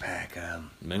 Count. 48 pack.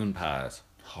 Moon pies.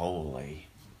 Holy.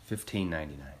 $15.99.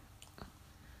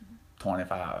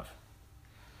 25.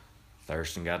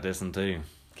 Thurston got this one too.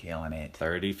 Killing it.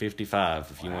 30.55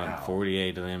 if you want Wow.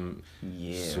 48 of them.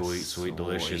 Yes. Sweet,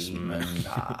 delicious moon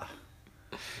pie.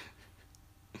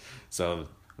 So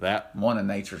that. One of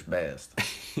nature's best.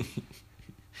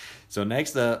 So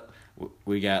next up,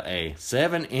 we got a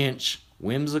 7-inch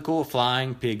whimsical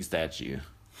flying pig statue.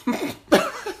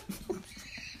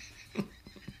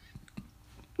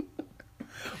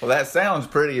 Well, that sounds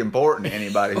pretty important to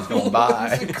anybody who's going to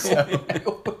buy it. So.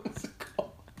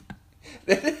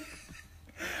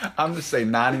 I'm just saying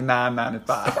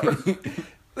 $99.95.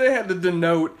 They had to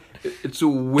denote it's a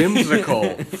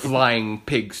whimsical flying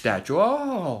pig statue.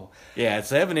 Oh. Yeah, it's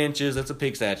 7 inches. It's a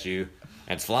pig statue.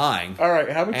 And it's flying. All right,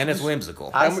 how much? And it's whimsical.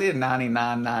 I said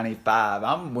 $99.95.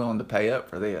 I'm willing to pay up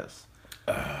for this.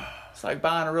 It's like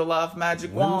buying a real life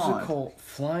magic wand. Whimsical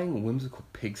flying whimsical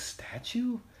pig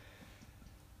statue.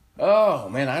 Oh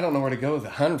man, I don't know where to go with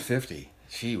 150.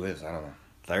 Gee whiz, I don't know.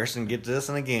 Thurston gets this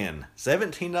one again.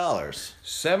 $17.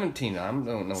 17. I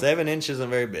don't know. 7 inches isn't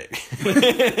very big.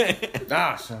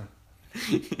 Son.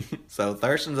 So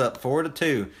Thurston's up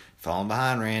 4-2. Falling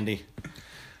behind Randy.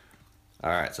 All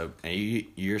right, so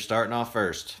you're starting off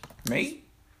first. Me?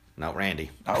 No, Randy.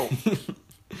 Oh.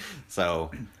 So,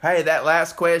 Hey, that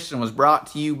last question was brought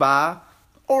to you by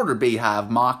Order Beehive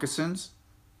Moccasins.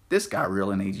 This guy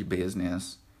really needs your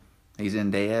business. He's in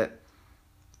debt.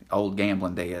 Old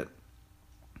gambling debt.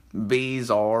 Bees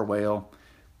are, well,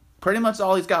 pretty much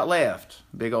all he's got left.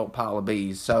 Big old pile of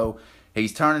bees. So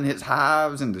he's turning his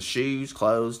hives into shoes,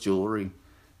 clothes, jewelry.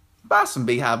 Buy some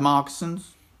beehive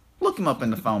moccasins. Look him up in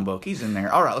the phone book. He's in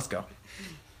there. All right, let's go.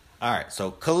 all right, so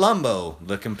Columbo,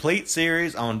 the complete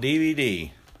series on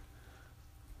DVD.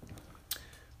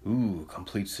 Ooh,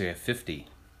 complete set 50.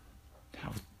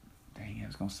 Dang, I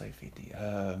was going to say 50.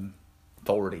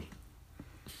 40.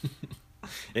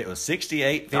 It was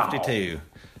 68.52.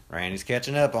 Randy's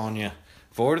catching up on you.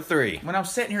 4-3. When I'm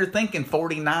sitting here thinking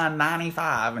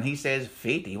 $49.95 and he says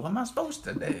 50, what am I supposed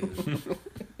to do?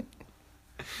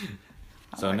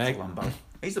 So I like next, Columbo.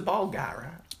 He's the bald guy,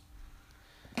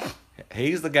 right?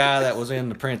 he's the guy that was in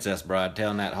The Princess Bride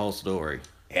telling that whole story.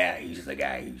 Yeah, he's the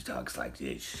guy who talks like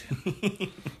this.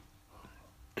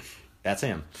 That's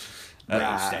him.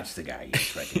 That's the guy.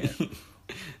 Yes, right there.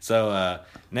 So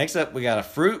next up, we got a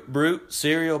Fruit Brute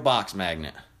cereal box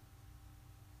magnet.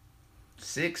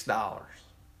 $6.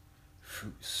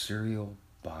 Fruit cereal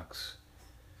box.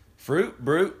 Fruit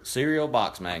Brute cereal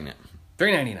box magnet.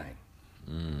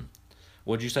 $3.99.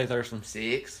 What'd you say, Thurston?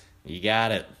 6. You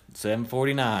got it.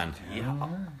 $7.49. Yeah.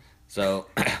 So,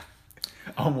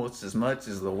 Almost as much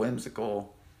as the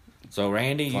whimsical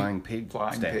Randy, Flying pig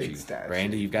flying statue. pig statue.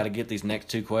 Randy, you've got to get these next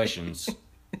 2 questions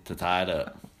to tie it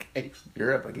up.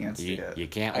 You're up against it. You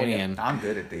can't win. I'm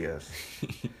good at this.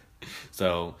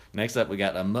 So next up, we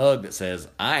got a mug that says,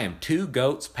 "I am 2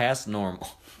 goats past normal."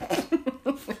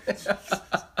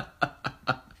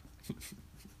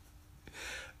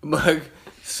 Mug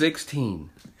 16.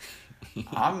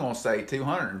 I'm going to say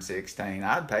 216.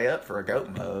 I'd pay up for a goat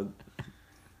mug.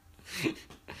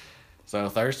 So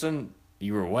Thurston,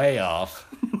 you were way off.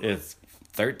 It's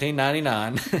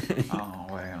 $13.99.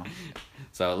 Oh, well.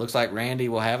 So it looks like Randy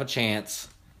will have a chance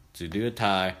to do a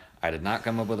tie. I did not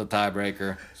come up with a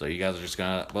tiebreaker, so you guys are just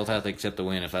gonna both have to accept the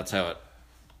win if that's how it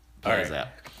plays All right. out.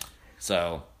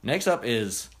 So next up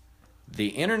is The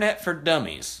Internet for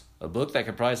Dummies, a book that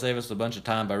could probably save us a bunch of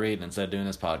time by reading instead of doing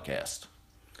this podcast.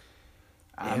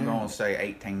 I'm going to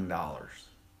say $18.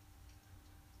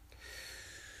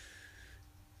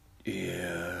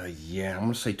 Yeah, I'm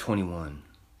going to say 21.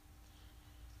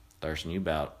 Thurston, you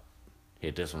about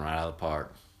hit this one right out of the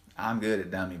park. I'm good at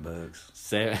dummy books.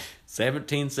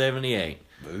 1778.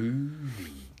 Ooh,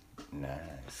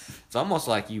 nice. It's almost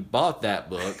like you bought that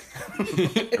book,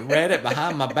 read it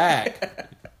behind my back,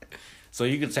 so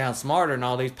you can sound smarter in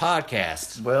all these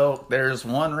podcasts. Well, there's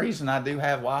one reason I do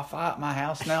have Wi-Fi at my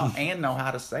house now and know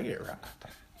how to say it right.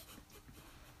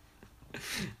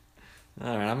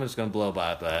 All right, I'm just going to blow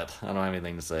by that. I don't have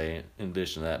anything to say in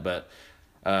addition to that. But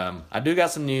I do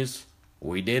got some news.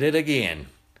 We did it again.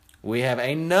 We have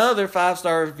another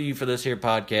 5-star review for this here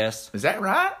podcast. Is that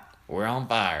right? We're on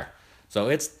fire. So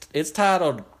it's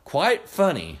titled Quite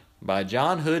Funny by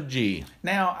John Hood G.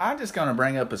 Now, I'm just going to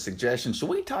bring up a suggestion. Should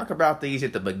we talk about these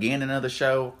at the beginning of the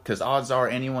show? Because odds are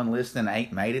anyone listening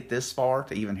ain't made it this far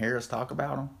to even hear us talk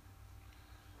about them.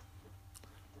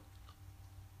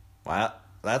 Well,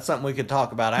 that's something we could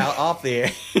talk about out off the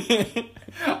air.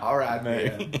 All right,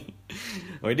 man.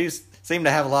 We do seem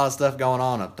to have a lot of stuff going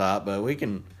on up top, but we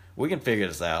can figure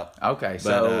this out. Okay,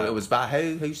 so it was by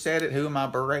who? Who said it? Who am I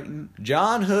berating?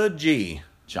 John Hood G.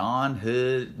 John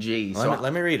Hood G.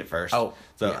 Let me read it first. Oh,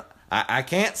 so yeah. I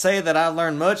can't say that I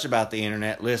learned much about the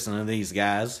internet listening to these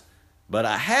guys, but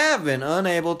I have been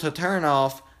unable to turn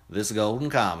off this golden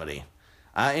comedy.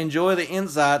 I enjoy the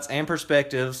insights and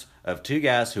perspectives of two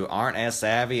guys who aren't as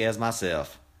savvy as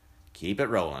myself. Keep it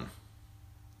rolling.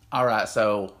 All right,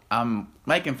 so I'm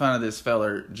making fun of this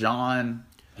feller, John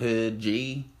Hood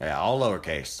G. Yeah, all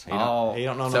lowercase. He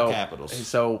don't know no capitals.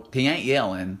 So he ain't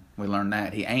yelling. We learned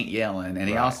that. He ain't yelling. And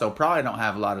he Right. also probably don't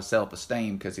have a lot of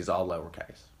self-esteem because he's all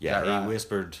lowercase. Yeah, Is that right?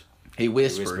 whispered. He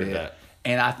whispered it. that.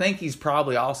 And I think he's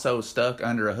probably also stuck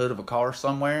under a hood of a car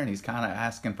somewhere, and he's kind of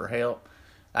asking for help.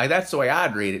 Like, that's the way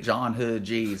I'd read it. John Hood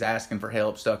G is asking for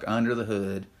help, stuck under the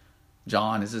hood.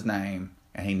 John is his name,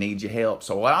 and he needs your help.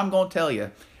 So what I'm going to tell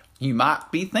you, you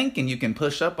might be thinking you can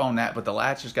push up on that, but the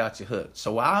latch has got you hooked.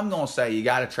 So what I'm going to say, you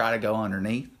got to try to go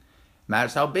underneath.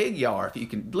 Matters how big you are. If you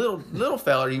can, little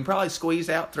fella, you can probably squeeze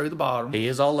out through the bottom. He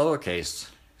is all lowercase,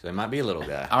 so he might be a little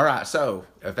guy. All right, so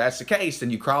if that's the case, then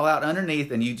you crawl out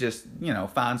underneath and you just,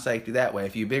 find safety that way.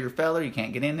 If you're a bigger fella, you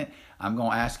can't get in it, I'm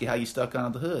going to ask you how you stuck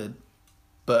under the hood.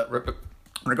 But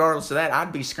regardless of that,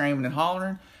 I'd be screaming and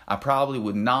hollering. I probably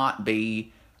would not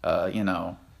be,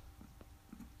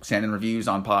 sending reviews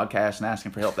on podcasts and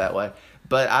asking for help that way.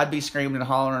 But I'd be screaming and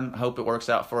hollering. Hope it works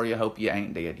out for you. Hope you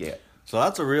ain't dead yet. So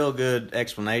that's a real good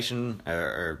explanation,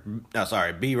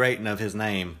 B rating of his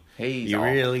name. You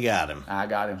really got him. I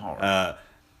got him hard.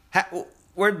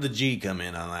 Where did the G come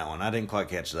in on that one? I didn't quite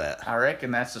catch that. I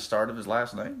reckon that's the start of his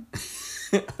last name.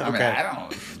 Okay. I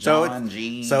don't know. John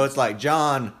G. So it's like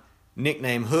John,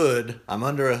 nickname Hood. I'm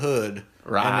under a hood.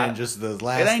 Right. And then just the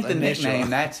last It ain't the initial. nickname.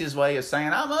 That's his way of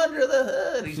saying, I'm under the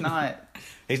hood. He's not.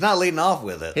 He's not leading off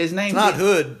with it. His name's It's not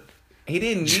Hood. He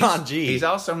didn't John G. He's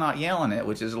also not yelling it,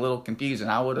 which is a little confusing.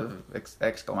 I would have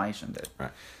exclamationed it.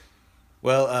 Right.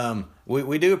 Well,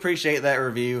 we do appreciate that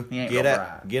review. He ain't Get no out,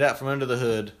 bride. get out from under the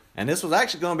hood. And this was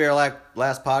actually going to be our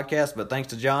last podcast, but thanks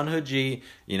to John Hood G,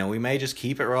 we may just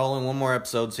keep it rolling one more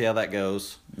episode, see how that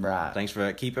goes. Right. Thanks for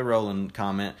that keep it rolling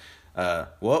comment.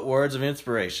 What words of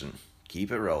inspiration?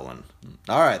 Keep it rolling.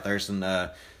 All right, Thurston.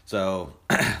 So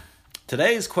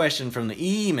today's question from the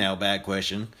email bag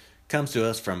question comes to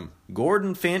us from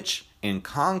Gordon Finch in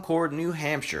Concord, New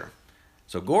Hampshire.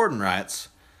 So Gordon writes,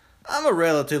 I'm a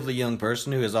relatively young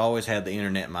person who has always had the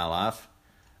internet in my life.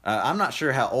 I'm not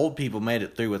sure how old people made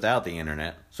it through without the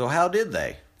internet. So how did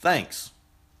they? Thanks.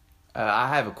 I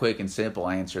have a quick and simple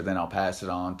answer, then I'll pass it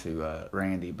on to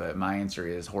Randy. But my answer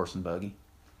is horse and buggy.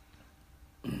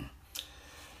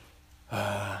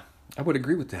 I would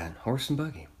agree with that. Horse and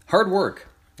buggy. Hard work.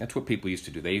 That's what people used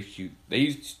to do. They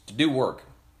used to do work.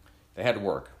 They had to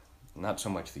work. Not so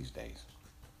much these days.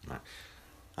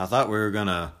 I thought we were going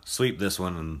to sweep this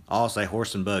one and all say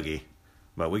horse and buggy.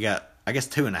 But we got, I guess,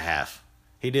 2.5.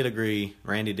 He did agree.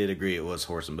 Randy did agree it was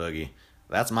horse and buggy.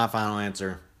 That's my final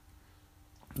answer.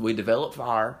 We developed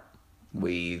fire.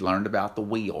 We learned about the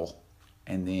wheel.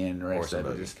 And then the rest Horse and of it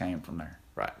buggy. just came from there.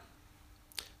 Right.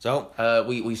 So,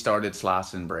 we started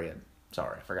slicing bread.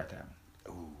 Sorry, I forgot that.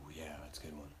 Oh, yeah, that's a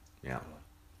good one. yeah.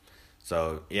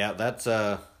 So, yeah, that's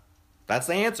the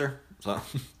answer. So,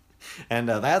 and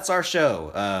that's our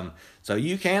show. So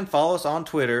you can follow us on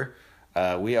Twitter.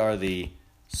 We are the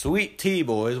Sweet Tea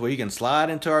Boys, where you can slide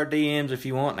into our DMs if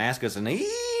you want and ask us an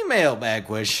email bag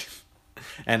question.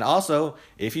 And also,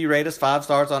 if you rate us 5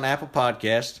 stars on Apple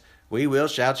Podcasts, we will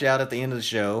shout you out at the end of the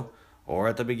show or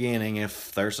at the beginning if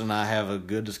Thurston and I have a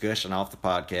good discussion off the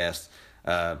podcast.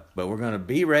 But we're going to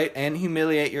berate and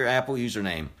humiliate your Apple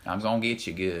username. I'm going to get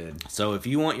you good. So if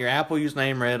you want your Apple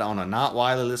username read on a Not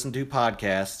Widely Listened To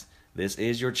podcast, this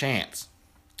is your chance.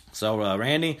 So,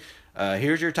 Randy,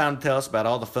 here's your time to tell us about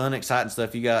all the fun, exciting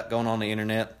stuff you got going on the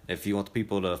internet, if you want the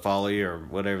people to follow you or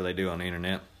whatever they do on the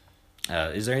internet.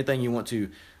 Is there anything you want to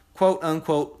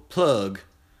quote-unquote plug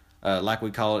like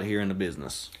we call it here in the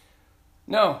business?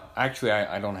 No, actually,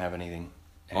 I don't have anything.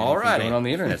 All right. Going on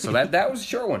the internet. So that was a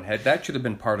short one. That should have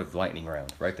been part of the lightning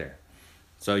round right there.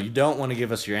 So you don't want to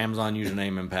give us your Amazon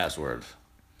username and password.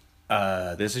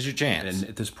 This is your chance. And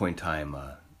at this point in time,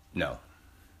 no.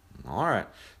 All right.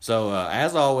 So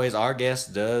as always, our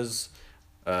guest does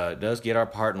get our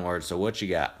parting words. So what you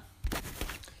got?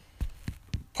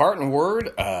 Parting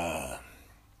word.